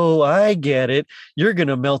like, oh, I get it. You're going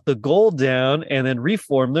to melt the gold down and then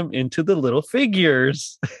reform them into the little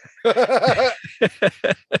figures.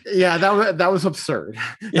 yeah, that was absurd.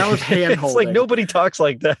 That was hand It's like holding. nobody talks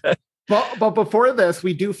like that. But before this,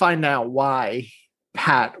 we do find out why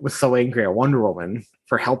Pat was so angry at Wonder Woman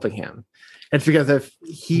for helping him. It's because if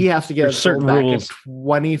he has to get There's his gold certain back rules. in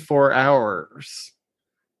 24 hours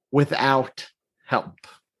without help.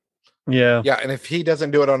 Yeah. Yeah, and if he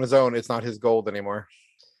doesn't do it on his own, it's not his gold anymore.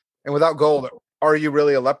 And without gold, are you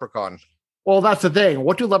really a leprechaun? Well, that's the thing.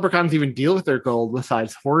 What do leprechauns even deal with their gold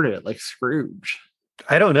besides hoard it, like Scrooge?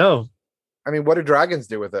 I don't know. I mean, what do dragons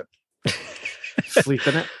do with it? Sleep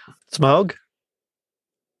in it? Smaug?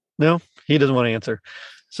 No, he doesn't want to answer.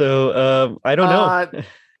 So I don't know.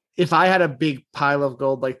 If I had a big pile of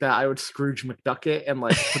gold like that, I would Scrooge McDuck it and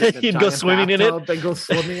like put it in a You'd go giant swimming in it? bathtub and go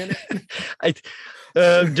swimming in it.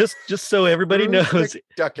 Just so everybody knows,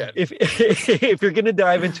 Duckhead. if you're going to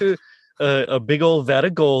dive into a big old vat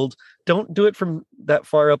of gold, don't do it from that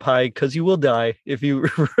far up high, because you will die if you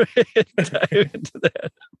dive into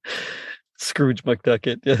that. Scrooge McDuck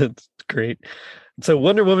it. It's great. So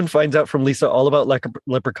Wonder Woman finds out from Lisa all about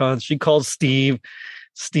leprechauns. She calls Steve.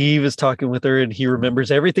 Steve is talking with her, and he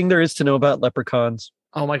remembers everything there is to know about leprechauns.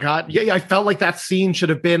 Oh my god. Yeah, I felt like that scene should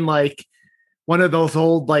have been like one of those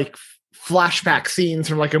old like flashback scenes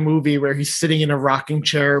from like a movie where he's sitting in a rocking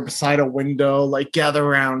chair beside a window, like, gather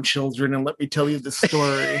around children and let me tell you the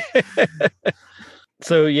story.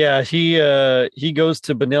 So yeah, he goes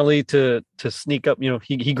to Bonelli to sneak up.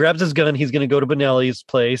 He grabs his gun. He's going to go to Bonelli's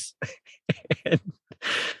place, and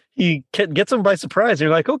he gets him by surprise. And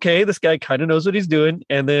you're like, okay, this guy kind of knows what he's doing.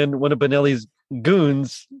 And then one of Bonelli's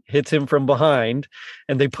goons hits him from behind,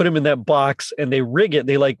 and they put him in that box, and they rig it.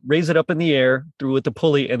 They like raise it up in the air through with the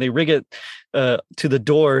pulley, and they rig it to the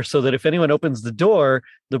door, so that if anyone opens the door,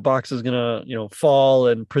 the box is gonna fall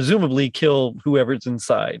and presumably kill whoever's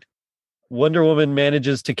inside. Wonder Woman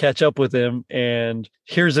manages to catch up with him and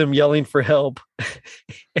hears him yelling for help.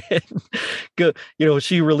 And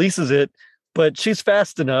she releases it, but she's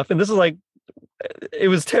fast enough. And this is like, it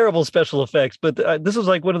was terrible special effects, but this was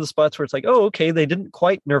like one of the spots where it's like, oh, okay, they didn't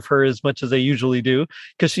quite nerf her as much as they usually do,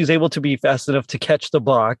 because she's able to be fast enough to catch the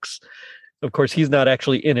box. Of course, he's not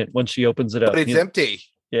actually in it once she opens it up. But it's empty.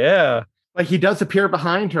 Yeah. Like he does appear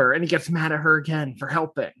behind her and he gets mad at her again for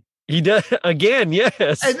helping. He does again,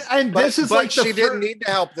 yes. And this is like she didn't need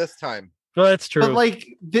to help this time. Well, that's true. But like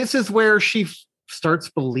this is where she starts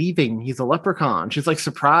believing he's a leprechaun. She's like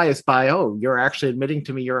surprised by, oh, you're actually admitting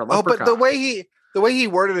to me you're a leprechaun. But the way he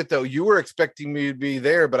worded it though, you were expecting me to be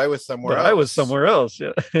there, but I was somewhere else. I was somewhere else.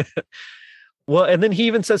 Yeah. Well, and then he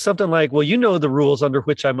even says something like, well, you know the rules under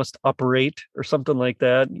which I must operate, or something like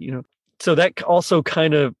that, So that also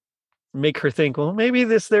kind of make her think, well, maybe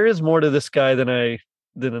there is more to this guy than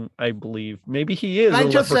I believe. Maybe he is. I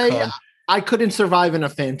just say I couldn't survive in a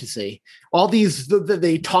fantasy. All these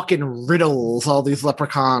they talk in riddles, all these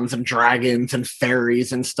leprechauns and dragons and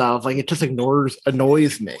fairies and stuff. Like it just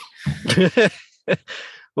annoys me.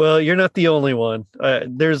 Well, you're not the only one.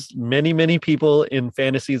 There's many people in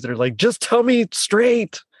fantasies that are like, just tell me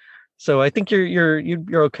straight. So I think you're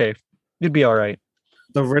okay. You'd be all right.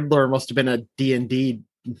 The Riddler must have been a D&D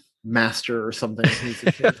master or something.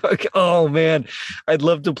 Oh man, I'd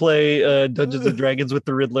love to play Dungeons and Dragons with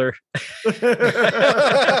the Riddler.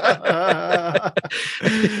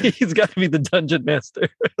 He's got to be the dungeon master.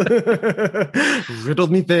 Riddle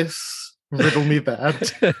me this. Riddle me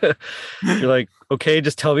that. You're like, okay,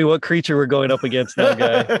 just tell me what creature we're going up against now,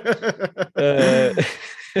 guy.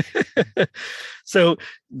 So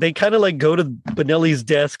they kind of like go to Bonelli's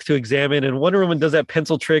desk to examine, and Wonder Woman does that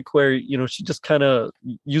pencil trick where, she just kind of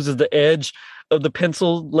uses the edge of the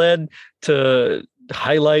pencil lead to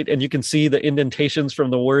highlight, and you can see the indentations from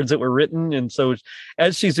the words that were written. And so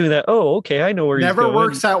as she's doing that, oh, okay, I know where never he's going.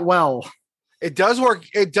 works out well. It does work.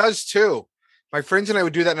 It does too. My friends and I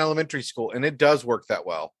would do that in elementary school, and it does work that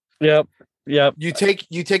well. Yep. You take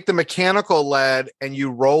the mechanical lead and you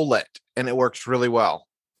roll it, and it works really well.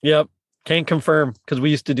 Yep. Can't confirm, because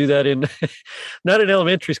we used to do that in not in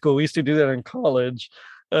elementary school. We used to do that in college.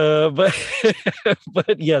 But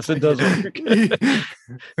yes, it does work.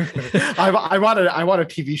 I want a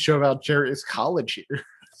TV show about Jerry's college years.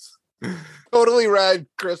 Totally rad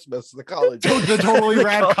Christmas, the college. The totally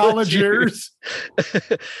rad college years.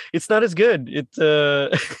 It's not as good.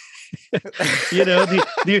 The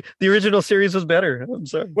original series was better. I'm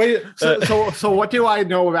sorry. Wait, so what do I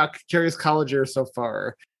know about Jerry's college years so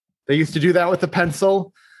far? They used to do that with a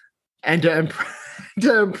pencil, and to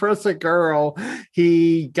impress a girl,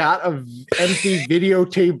 he got an empty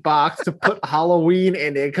videotape box to put Halloween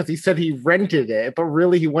in it because he said he rented it, but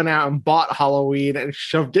really he went out and bought Halloween and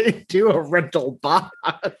shoved it into a rental box.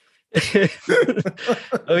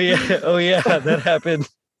 Oh yeah, that happened.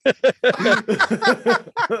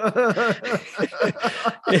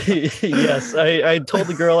 Yes, I told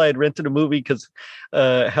the girl I had rented a movie because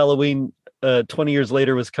Halloween 20 years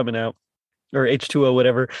later was coming out, or H2O,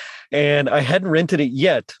 whatever. And I hadn't rented it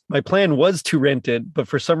yet. My plan was to rent it, but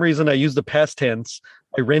for some reason I used the past tense.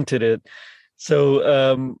 I rented it.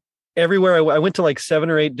 So everywhere I went to like 7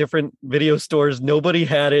 or 8 different video stores. Nobody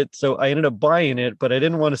had it. So I ended up buying it, but I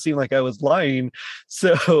didn't want to seem like I was lying.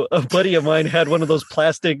 So a buddy of mine had one of those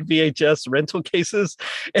plastic VHS rental cases.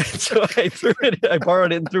 And so I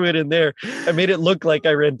borrowed it and threw it in there. I made it look like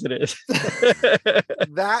I rented it.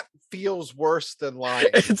 That feels worse than lying.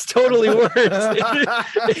 It's totally worse.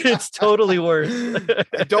 It's totally worse.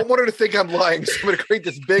 I don't want her to think I'm lying. So I'm going to create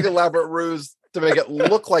this big elaborate ruse to make it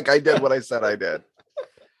look like I did what I said I did.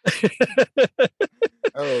 It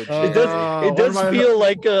does feel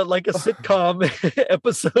like a sitcom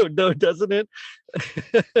episode, though, doesn't it?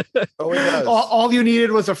 Oh, it does. All you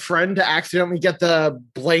needed was a friend to accidentally get the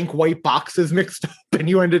blank white boxes mixed up, and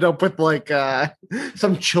you ended up with like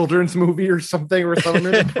some children's movie or something, or some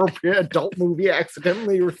inappropriate adult movie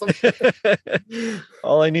accidentally or something.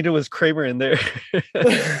 All I needed was Kramer in there.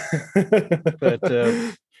 But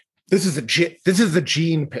this is a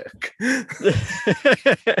gene pick.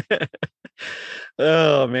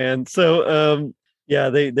 Oh man. So yeah,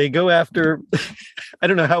 they go after I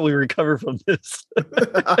don't know how we recover from this.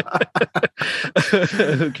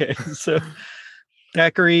 Okay, so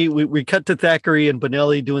Thackeray, we cut to Thackeray and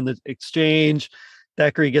Bonelli doing the exchange.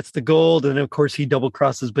 Thackeray gets the gold, and of course he double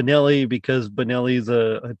crosses Bonelli because Bonelli's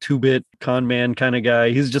a 2-bit con man kind of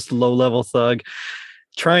guy. He's just a low-level thug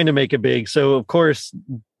trying to make it big. So of course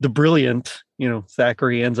the brilliant,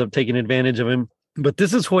 Thackeray ends up taking advantage of him. But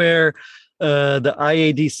this is where the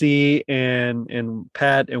IADC and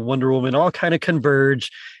Pat and Wonder Woman all kind of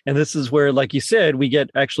converge. And this is where, like you said, we get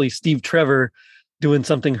actually Steve Trevor doing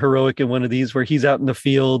something heroic in one of these where he's out in the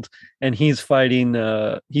field and he's fighting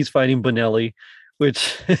Bonelli,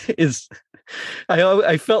 which is,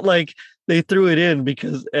 I felt like they threw it in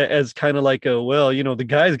because as kind of like a, well, the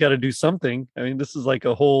guy's got to do something. I mean, this is like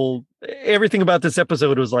a whole, everything about this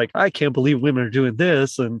episode was like, I can't believe women are doing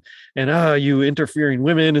this, and you interfering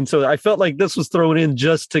women. And so I felt like this was thrown in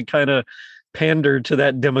just to kind of pander to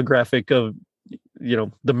that demographic of,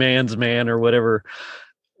 the man's man or whatever.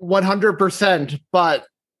 100%. But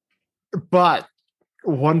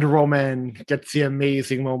Wonder Woman gets the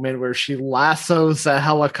amazing moment where she lassos a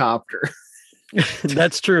helicopter.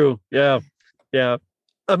 That's true. Yeah.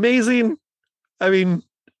 Amazing. I mean,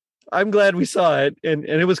 I'm glad we saw it, and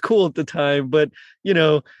it was cool at the time, but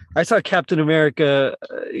I saw Captain America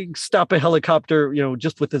stop a helicopter,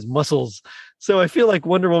 just with his muscles. So I feel like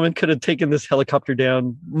Wonder Woman could have taken this helicopter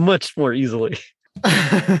down much more easily.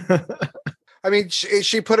 I mean,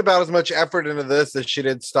 she put about as much effort into this as she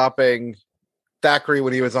did stopping Thackeray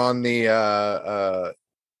when he was on the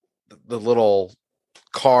little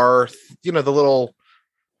car, the little,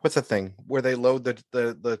 what's the thing where they load the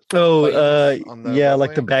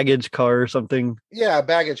like the baggage car or something. Yeah,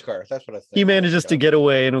 baggage car. That's what I think. He manages to get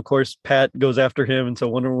away, and of course Pat goes after him, and so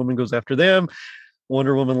Wonder Woman goes after them.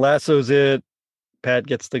 Wonder Woman lassos it. Pat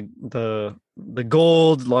gets the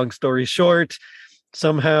gold. Long story short,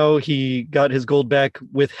 somehow he got his gold back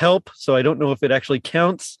with help. So I don't know if it actually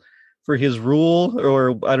counts for his rule,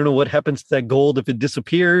 or I don't know what happens to that gold if it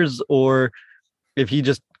disappears, or if he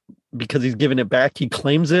just, because he's given it back, he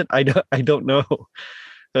claims it. I don't know.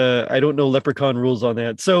 I don't know Leprechaun rules on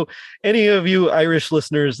that. So any of you Irish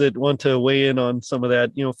listeners that want to weigh in on some of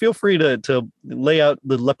that, feel free to lay out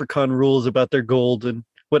the Leprechaun rules about their gold and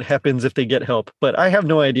what happens if they get help. But I have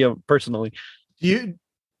no idea personally. Do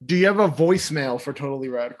you have a voicemail for Totally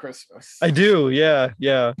Rad Christmas? I do. Yeah.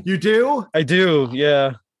 You do? I do.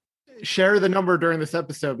 Yeah. Share the number during this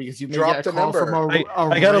episode, because you may Drop get a call from I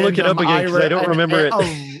got to look it up again because I don't remember it.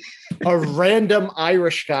 A random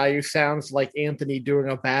Irish guy who sounds like Anthony doing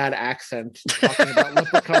a bad accent talking about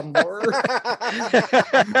Leprechaun lore.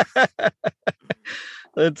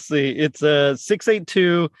 Let's see. It's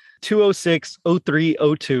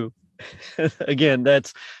 682-206-0302. Again,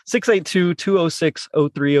 that's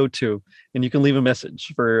 682-206-0302. And you can leave a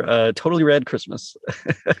message for Totally Rad Christmas.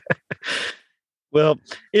 Well,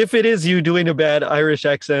 if it is you doing a bad Irish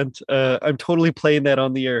accent, I'm totally playing that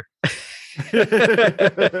on the air.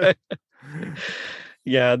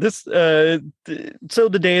 Yeah, this so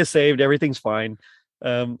the day is saved, everything's fine.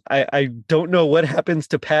 I don't know what happens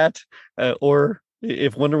to Pat, or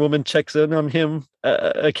if Wonder Woman checks in on him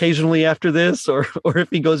occasionally after this, or if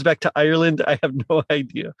he goes back to Ireland. I have no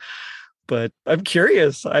idea, but I'm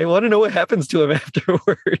curious. I want to know what happens to him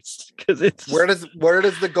afterwards, because it's where does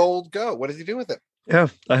the gold go? What does he do with it? Yeah,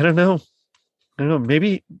 I don't know.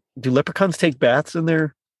 Maybe do leprechauns take baths in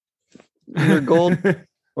their gold,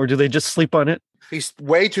 or do they just sleep on it? He's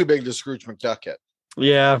way too big to Scrooge McDuck it.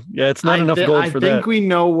 Yeah, it's not enough gold for that. I think we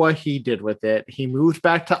know what he did with it. He moved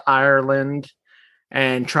back to Ireland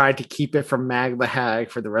and tried to keep it from Mag the Hag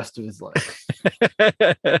for the rest of his life.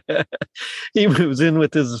 He moves in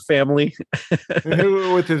with his family.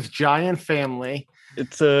 With his giant family.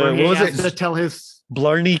 It's what was it? To tell his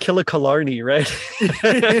Blarney Killicalarney, right?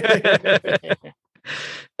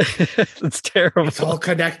 It's terrible. It's all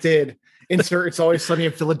connected. Insert "It's Always Sunny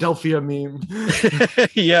in Philadelphia" meme.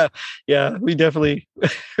 Yeah, we definitely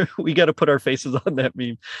we got to put our faces on that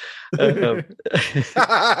meme,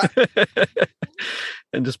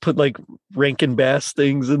 and just put like Rankin Bass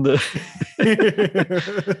things in the.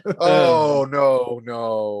 Oh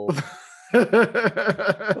no!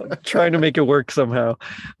 I'm trying to make it work somehow.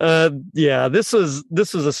 Yeah, this is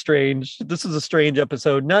a strange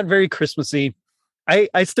episode. Not very Christmassy.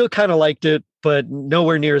 I still kind of liked it, but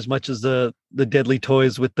nowhere near as much as the Deadly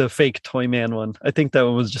Toys with the fake Toy Man one. I think that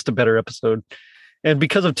one was just a better episode. And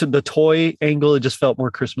because of the toy angle, it just felt more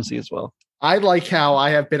Christmassy as well. I like how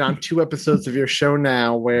I have been on 2 episodes of your show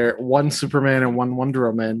now, where one Superman and one Wonder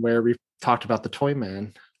Woman, where we've talked about the Toy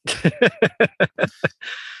Man.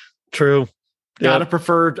 True. I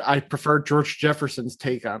prefer George Jefferson's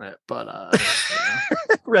take on it, but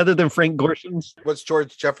rather than Frank Gorshin's. What's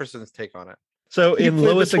George Jefferson's take on it? So in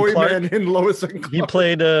Lois and Clark, he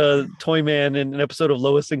played Toy Man in an episode of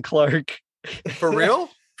Lois and Clark. For real?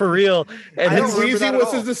 For real. And Weezy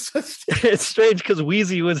was his assistant. It's strange because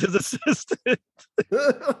Wheezy was his assistant.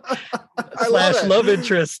 / love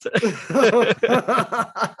interest.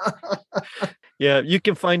 Yeah, you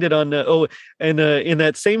can find it on. In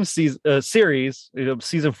that same series,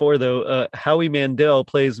 season 4 though, Howie Mandel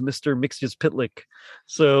plays Mr. Mxyzptlk.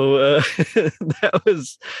 So that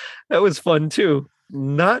was fun too.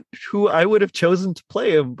 Not who I would have chosen to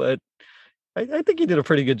play him, but I think he did a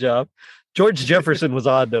pretty good job. George Jefferson was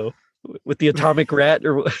odd though, with the atomic rat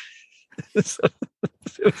or so,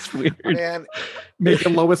 it was weird. Man,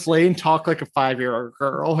 Making Lois Lane talk like a 5-year-old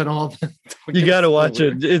girl and all that. You got to watch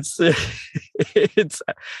it. It's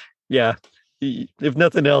yeah. If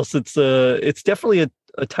nothing else, it's definitely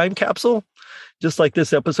a time capsule, just like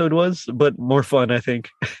this episode was, but more fun, I think.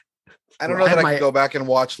 I don't know that I can go back and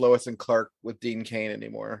watch Lois and Clark with Dean Cain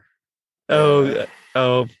anymore. I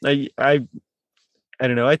don't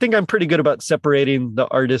know. I think I'm pretty good about separating the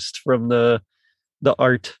artist from the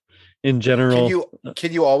art in general.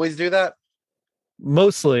 Can you always do that?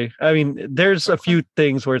 Mostly. I mean, there's a few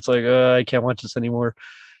things where it's like, I can't watch this anymore.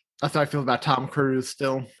 That's how I feel about Tom Cruise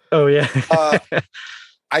still. Oh yeah.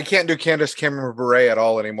 I can't do Candace Cameron Bure at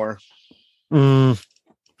all anymore.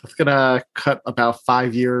 It's gonna cut about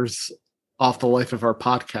 5 years off the life of our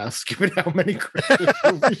podcast, given how many Christmas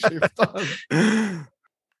movies you've done.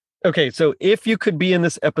 Okay, so if you could be in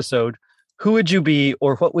this episode, who would you be,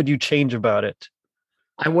 or what would you change about it?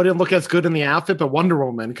 I wouldn't look as good in the outfit, but Wonder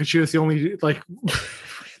Woman, because she was the only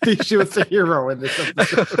she was the hero in this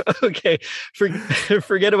episode. Okay,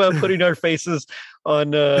 forget about putting our faces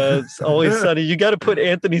on Always Sunny. You got to put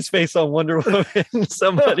Anthony's face on Wonder Woman.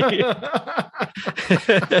 Somebody.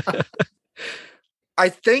 I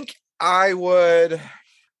think I would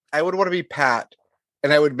want to be Pat,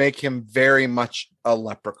 and I would make him very much a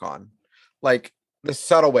leprechaun, like the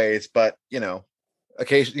subtle ways, but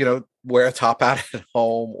occasionally, wear a top hat at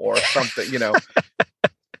home or something,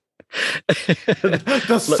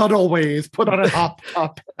 The subtle ways, put on a top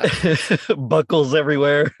hat. Buckles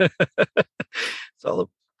everywhere. It's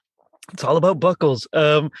all about buckles.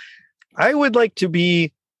 I would like to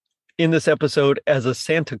be in this episode as a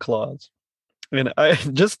Santa Claus. And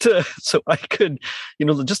so I could,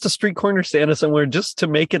 just a street corner Santa somewhere, just to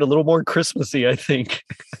make it a little more Christmassy, I think,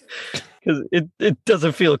 because it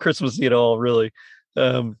doesn't feel Christmassy at all, really.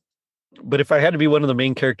 But if I had to be one of the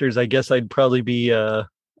main characters, I guess I'd probably be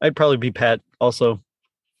Pat. Also,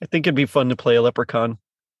 I think it'd be fun to play a leprechaun.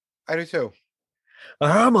 I do too.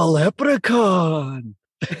 I'm a leprechaun.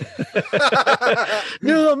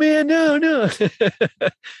 No, man, no.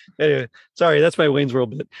 Anyway, sorry, that's my Wayne's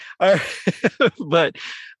World bit. All right. But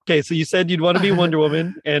okay, so you said you'd want to be Wonder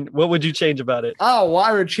Woman, and what would you change about it? Oh, what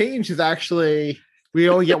I would change is actually we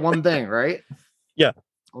only get one thing, right? Yeah,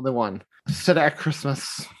 only one. Set at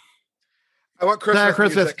Christmas. I want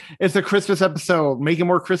Christmas. Music. It's a Christmas episode. Make it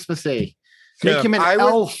more Christmassy. Make him an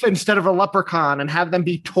elf instead of a leprechaun, and have them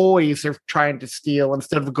be toys they're trying to steal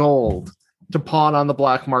instead of gold to pawn on the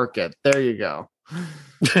black market. There you go.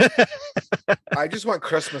 I just want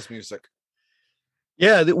Christmas music.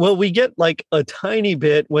 Yeah, well, we get like a tiny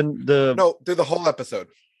bit when through the whole episode.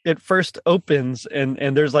 It first opens, and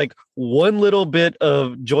there's like one little bit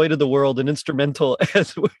of Joy to the World, an instrumental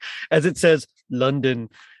as it says London,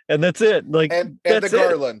 and that's it. Like and the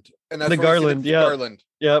garland, and that's the garland, yeah, garland,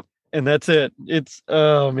 yep, and that's it. It's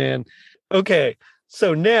oh man. Okay,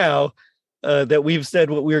 so now that we've said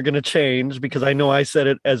what we were going to change, because I know I said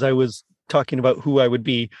it as I was talking about who I would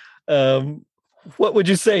be. What would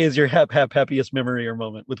you say is your happiest memory or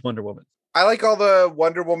moment with Wonder Woman? I like all the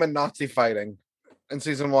Wonder Woman Nazi fighting in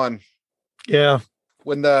season 1. Yeah.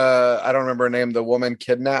 When I don't remember her name, the woman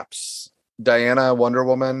kidnaps Diana, Wonder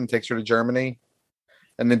Woman, and takes her to Germany.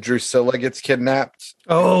 And then Drusilla gets kidnapped.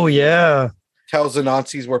 Oh, yeah. Tells the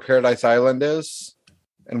Nazis where Paradise Island is.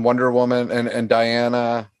 And Wonder Woman and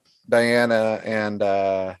Diana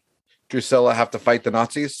and Drusilla have to fight the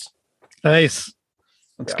Nazis. Nice.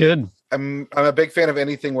 That's good. I'm a big fan of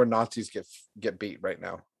anything where Nazis get beat right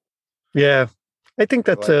now. Yeah. I think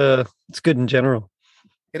that's it's good in general.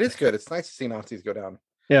 It is good. It's nice to see Nazis go down.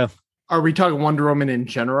 Yeah. Are we talking Wonder Woman in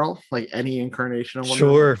general? Like any incarnation of Wonder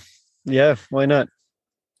Woman? Sure. Yeah, why not?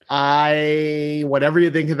 Whatever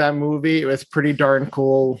you think of that movie, it was pretty darn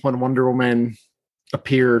cool when Wonder Woman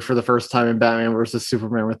appeared for the first time in Batman versus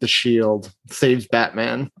Superman with the shield, saves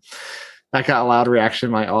Batman. That got a loud reaction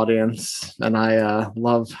in my audience, and I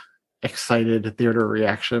love excited theater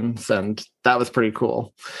reactions, and that was pretty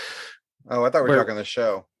cool. Oh, I thought we were talking the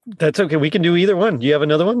show. That's okay. We can do either one. Do you have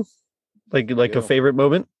another one? Like a favorite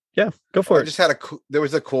moment? Yeah, go for it. I just had there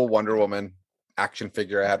was a cool Wonder Woman action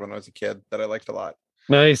figure I had when I was a kid that I liked a lot.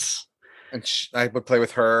 Nice. And I would play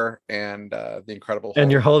with her and the Incredible Hulk.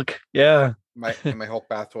 And your Hulk, yeah. My Hulk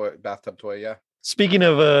bathtub toy, yeah. Speaking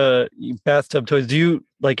of bathtub toys, do you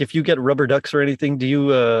if you get rubber ducks or anything, do you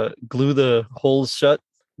glue the holes shut?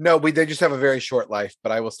 No, they just have a very short life,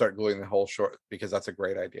 but I will start gluing the hole short because that's a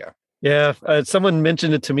great idea. Yeah, someone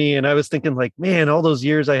mentioned it to me, and I was thinking, man, all those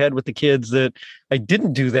years I had with the kids that I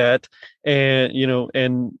didn't do that, and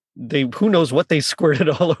and they who knows what they squirted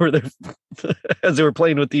all over their as they were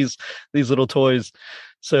playing with these little toys.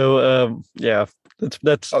 So yeah,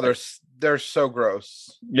 that's Oh, they're so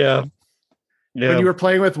gross. yeah. Yeah. When you were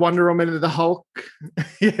playing with Wonder Woman and the Hulk,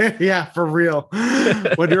 yeah, for real.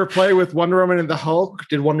 When you were playing with Wonder Woman and the Hulk,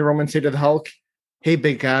 did Wonder Woman say to the Hulk, "Hey,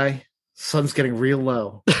 big guy, sun's getting real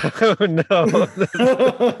low"? Oh no.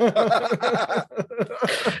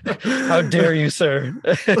 How dare you, sir?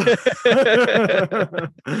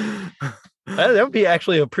 That would be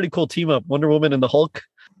actually a pretty cool team up. Wonder Woman and the Hulk.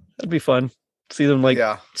 That'd be fun. See them like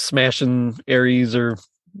smashing Ares or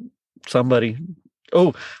somebody.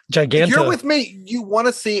 Oh, Giganta. If you're with me, you want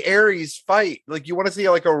to see Ares fight. Like you want to see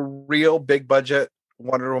like a real big budget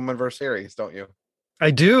Wonder Woman versus Ares, don't you?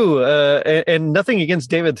 I do. And nothing against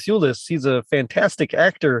David Thewlis. He's a fantastic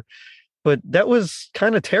actor. But that was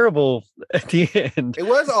kind of terrible at the end. It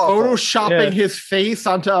was awful. Photoshopping his face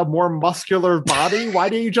onto a more muscular body. Why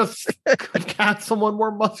didn't you just cast someone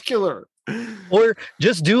more muscular? Or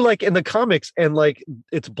just do like in the comics and like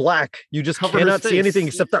it's black. You just Cover cannot his see face. anything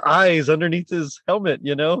except the eyes underneath his helmet,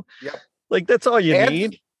 you know? Yep. Like that's all you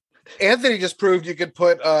need. Anthony just proved you could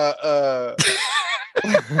put a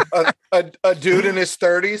dude in his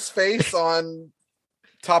 30s face on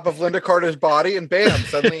top of Linda Carter's body, and bam,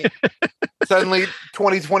 suddenly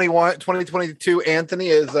 2022 Anthony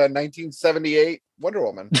is 1978 Wonder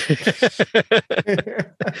Woman.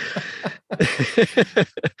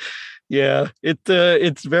 Yeah,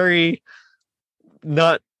 it's very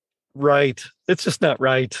not right. It's just not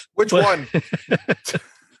right. Which one?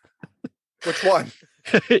 Which one?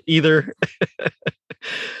 Either.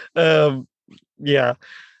 Yeah,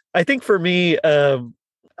 I think for me,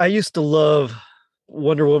 I used to love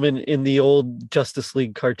Wonder Woman in the old Justice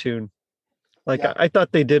League cartoon. Like I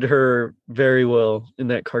thought they did her very well in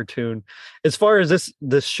that cartoon. As far as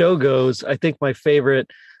this show goes, I think my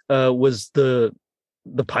favorite was the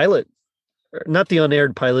pilot, not the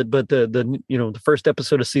unaired pilot, but the first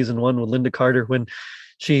episode of season 1 with Linda Carter, when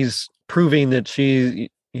she's proving that she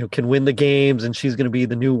can win the games and she's going to be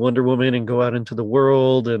the new Wonder Woman and go out into the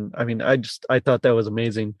world. And I mean, I thought that was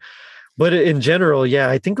amazing. But in general, yeah,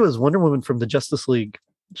 I think it was Wonder Woman from the Justice League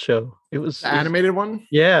show. It was the animated one.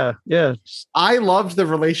 Yeah. I loved the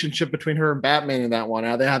relationship between her and Batman in that one.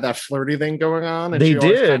 How they had that flirty thing going on, and They she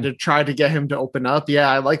always did. kind of tried to get him to open up. Yeah,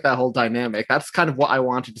 I like that whole dynamic. That's kind of what I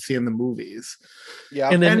wanted to see in the movies. Yeah,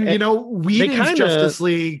 And then Whedon's Justice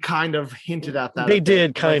League kind of hinted at that. They a bit, did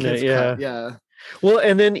like kind of, his yeah. cut, yeah. Well,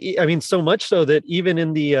 and then I mean, so much so that even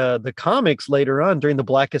in the comics later on during the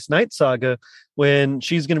Blackest Night saga, when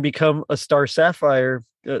she's going to become a Star Sapphire,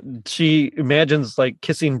 she imagines like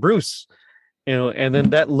kissing Bruce, and then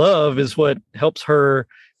that love is what helps her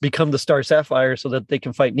become the Star Sapphire, so that they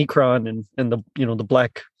can fight Necron and the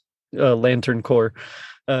Black Lantern Corps.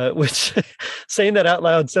 Which saying that out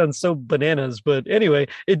loud sounds so bananas, but anyway,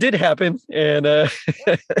 it did happen, and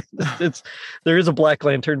there is a Black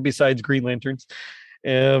Lantern besides Green Lanterns.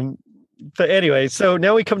 But anyway, so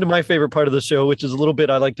now we come to my favorite part of the show, which is a little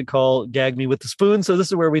bit I like to call "Gag Me with the Spoon." So this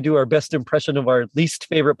is where we do our best impression of our least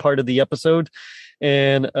favorite part of the episode.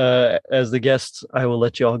 And as the guests, I will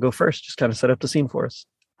let you all go first. Just kind of set up the scene for us.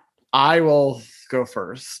 I will go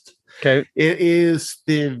first. Okay. It is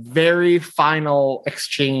the very final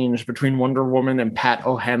exchange between Wonder Woman and Pat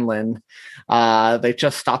O'Hanlon. They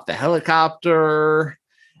just stopped the helicopter,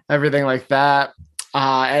 everything like that.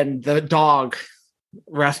 And the dog,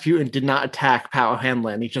 Rasputin, did not attack Pat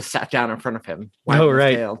O'Hanlon. He just sat down in front of him. wagging his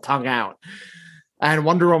right. tail, tongue out. And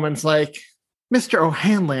Wonder Woman's like, "Mr.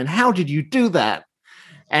 O'Hanlon, how did you do that?"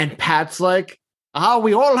 And Pat's like,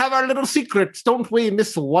 we all have our little secrets, don't we,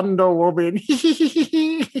 Miss Wonder Woman?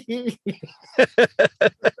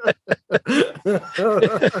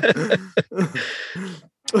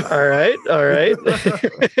 All right.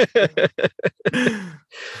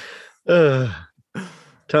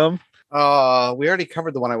 Tom? We already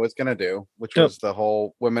covered the one I was going to do, which was the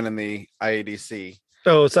whole women in the IADC.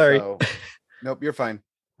 Oh, sorry. So, nope, you're fine.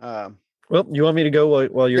 Well, you want me to go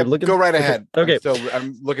while you're looking? Go right ahead. Okay.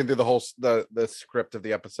 I'm looking through the whole the script of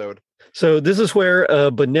the episode. So this is where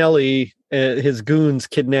Bonelli, his goons,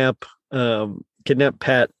 kidnap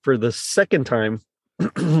Pat for the second time,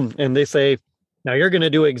 and they say, "Now you're going to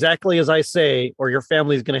do exactly as I say, or your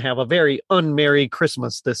family's going to have a very unmerry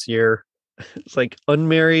Christmas this year." It's like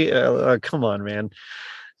unmerry. Come on, man.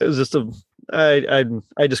 It was just I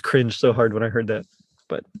just cringed so hard when I heard that,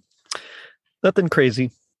 but nothing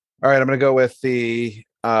crazy. All right, I'm going to go with the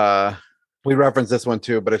we referenced this one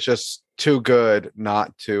too, but it's just too good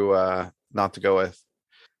not to go with.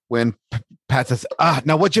 When Pat says,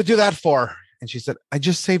 "Now what'd you do that for?" And she said, "I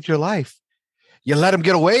just saved your life. You let him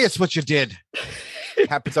get away. It's what you did.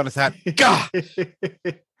 Happens on his hat. Gah!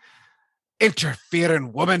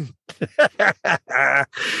 Interfering woman.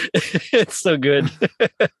 It's so good.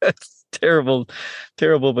 It's terrible,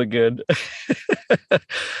 but good.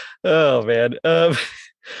 Oh man,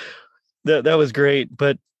 that was great.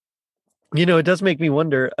 But it does make me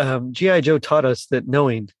wonder. G.I. Joe taught us that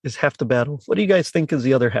knowing is half the battle. What do you guys think is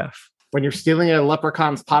the other half? When you're stealing a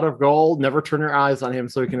leprechaun's pot of gold, never turn your eyes on him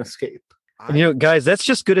so he can escape. And, guys, that's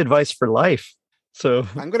just good advice for life. So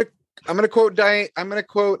I'm gonna quote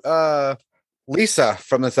Lisa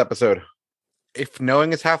from this episode. If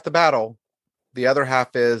knowing is half the battle, the other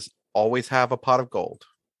half is always have a pot of gold.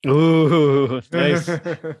 Ooh, nice.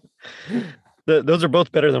 Those are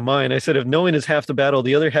both better than mine. I said, if knowing is half the battle,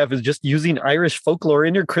 the other half is just using Irish folklore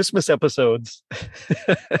in your Christmas episodes.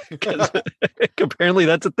 Apparently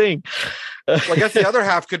that's a thing. Well, I guess the other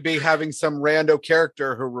half could be having some rando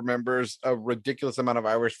character who remembers a ridiculous amount of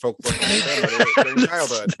Irish folklore from during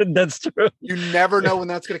childhood. That's true. You never know when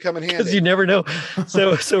that's going to come in handy. Because you never know.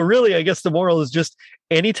 So really, I guess the moral is just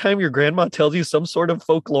anytime your grandma tells you some sort of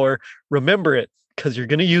folklore, remember it because you're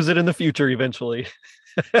going to use it in the future eventually.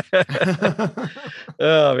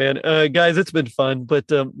 Oh man, guys, it's been fun. But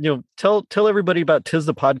tell everybody about Tis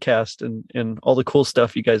the Podcast and all the cool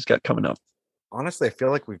stuff you guys got coming up. Honestly, I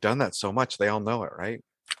feel like we've done that so much; they all know it, right?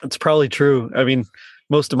 It's probably true. I mean,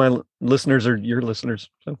 most of my listeners are your listeners.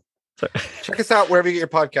 So check us out wherever you get your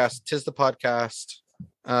podcast. Tis the Podcast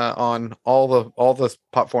on all the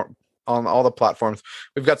platform. On all the platforms.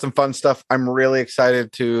 We've got some fun stuff. I'm really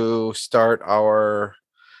excited to start our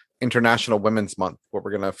International Women's Month, where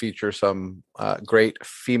we're going to feature some great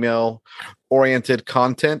female-oriented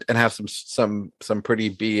content and have some pretty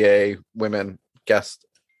BA women guests.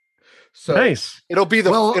 So nice. It'll be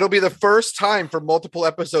the first time for multiple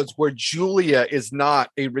episodes where Julia is not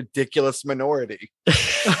a ridiculous minority.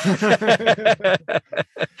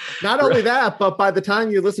 Not only that, but by the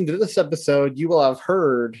time you listen to this episode, you will have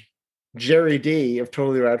heard Jerry D of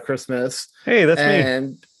Totally Rad Christmas. Hey, that's me.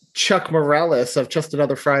 And Chuck Morales of Just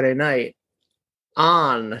Another Friday Night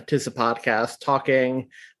on Tis the Podcast talking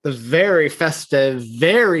the very festive,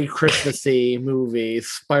 very Christmassy movie,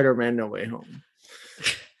 Spider-Man No Way Home.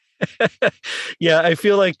 Yeah, I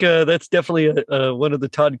feel like that's definitely one of the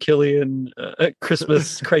Todd Killian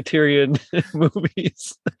Christmas Criterion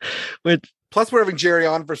movies. Plus, we're having Jerry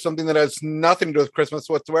on for something that has nothing to do with Christmas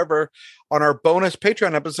whatsoever. On our bonus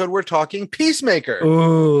Patreon episode, we're talking Peacemaker.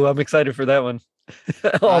 Ooh, I'm excited for that one.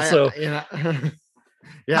 Also, yeah, I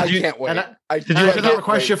can't wait. I just have a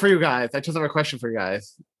question for you guys.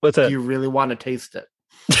 What's that? Do you really want to taste it?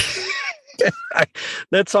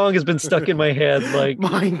 That song has been stuck in my head like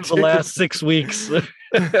the last 6 weeks.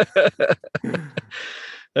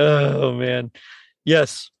 Oh man,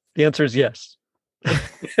 yes. The answer is yes.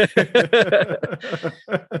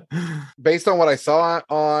 Based on what I saw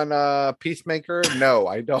on Peacemaker, no,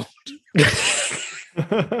 I don't.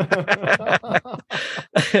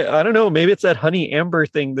 I don't know. Maybe it's that honey amber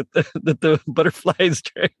thing that the butterflies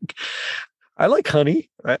drink. I like honey.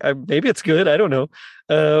 Maybe it's good. I don't know.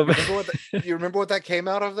 You remember what that came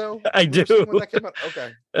out of, though? I do. When that came out?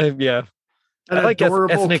 Okay. Yeah. I like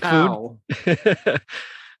ethnic food.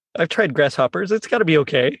 I've tried grasshoppers. It's got to be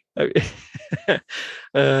okay.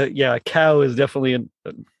 Yeah, cow is definitely an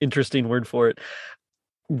interesting word for it.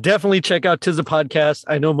 Definitely check out Tis the Podcast.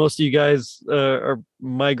 I know most of you guys are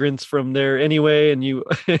migrants from there anyway, and you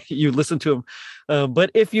you listen to them.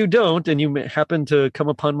 But if you don't, and you happen to come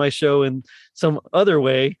upon my show in some other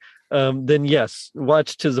way, then yes,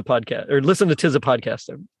 watch Tis the Podcast or listen to Tis the Podcast.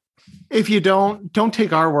 If you don't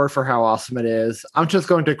take our word for how awesome it is. I'm just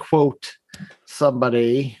going to quote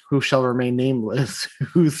somebody who shall remain nameless,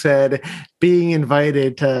 who said, being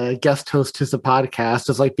invited to guest host Tis the Podcast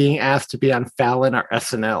is like being asked to be on Fallon or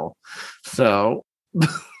SNL. So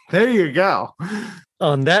there you go.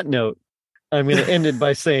 On that note, I'm going to end it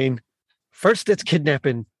by saying, first it's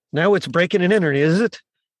kidnapping, now it's breaking and entering, is it?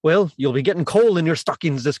 Well, you'll be getting coal in your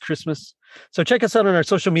stockings this Christmas. So check us out on our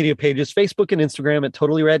social media pages, Facebook and Instagram at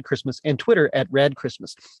Totally Rad Christmas and Twitter at Rad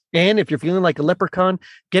Christmas. And if you're feeling like a leprechaun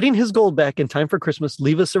getting his gold back in time for Christmas,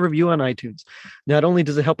 leave us a review on iTunes. Not only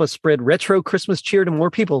does it help us spread retro Christmas cheer to more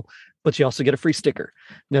people, but you also get a free sticker.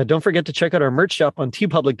 Now, don't forget to check out our merch shop on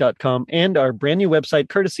tpublic.com and our brand new website,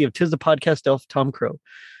 courtesy of Tis the Podcast elf, Tom Crow.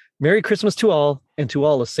 Merry Christmas to all, and to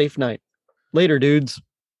all a safe night. Later, dudes.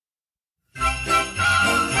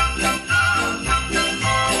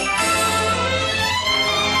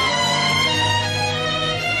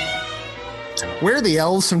 We're the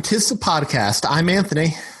elves from Tis the Podcast. I'm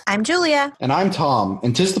Anthony. I'm Julia. And I'm Tom.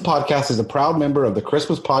 And Tis the Podcast is a proud member of the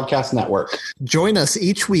Christmas Podcast Network. Join us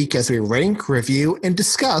each week as we rank, review, and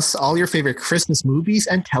discuss all your favorite Christmas movies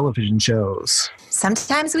and television shows.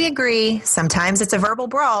 Sometimes we agree, sometimes it's a verbal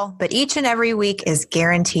brawl, but each and every week is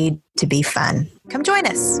guaranteed to be fun. Come join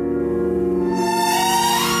us.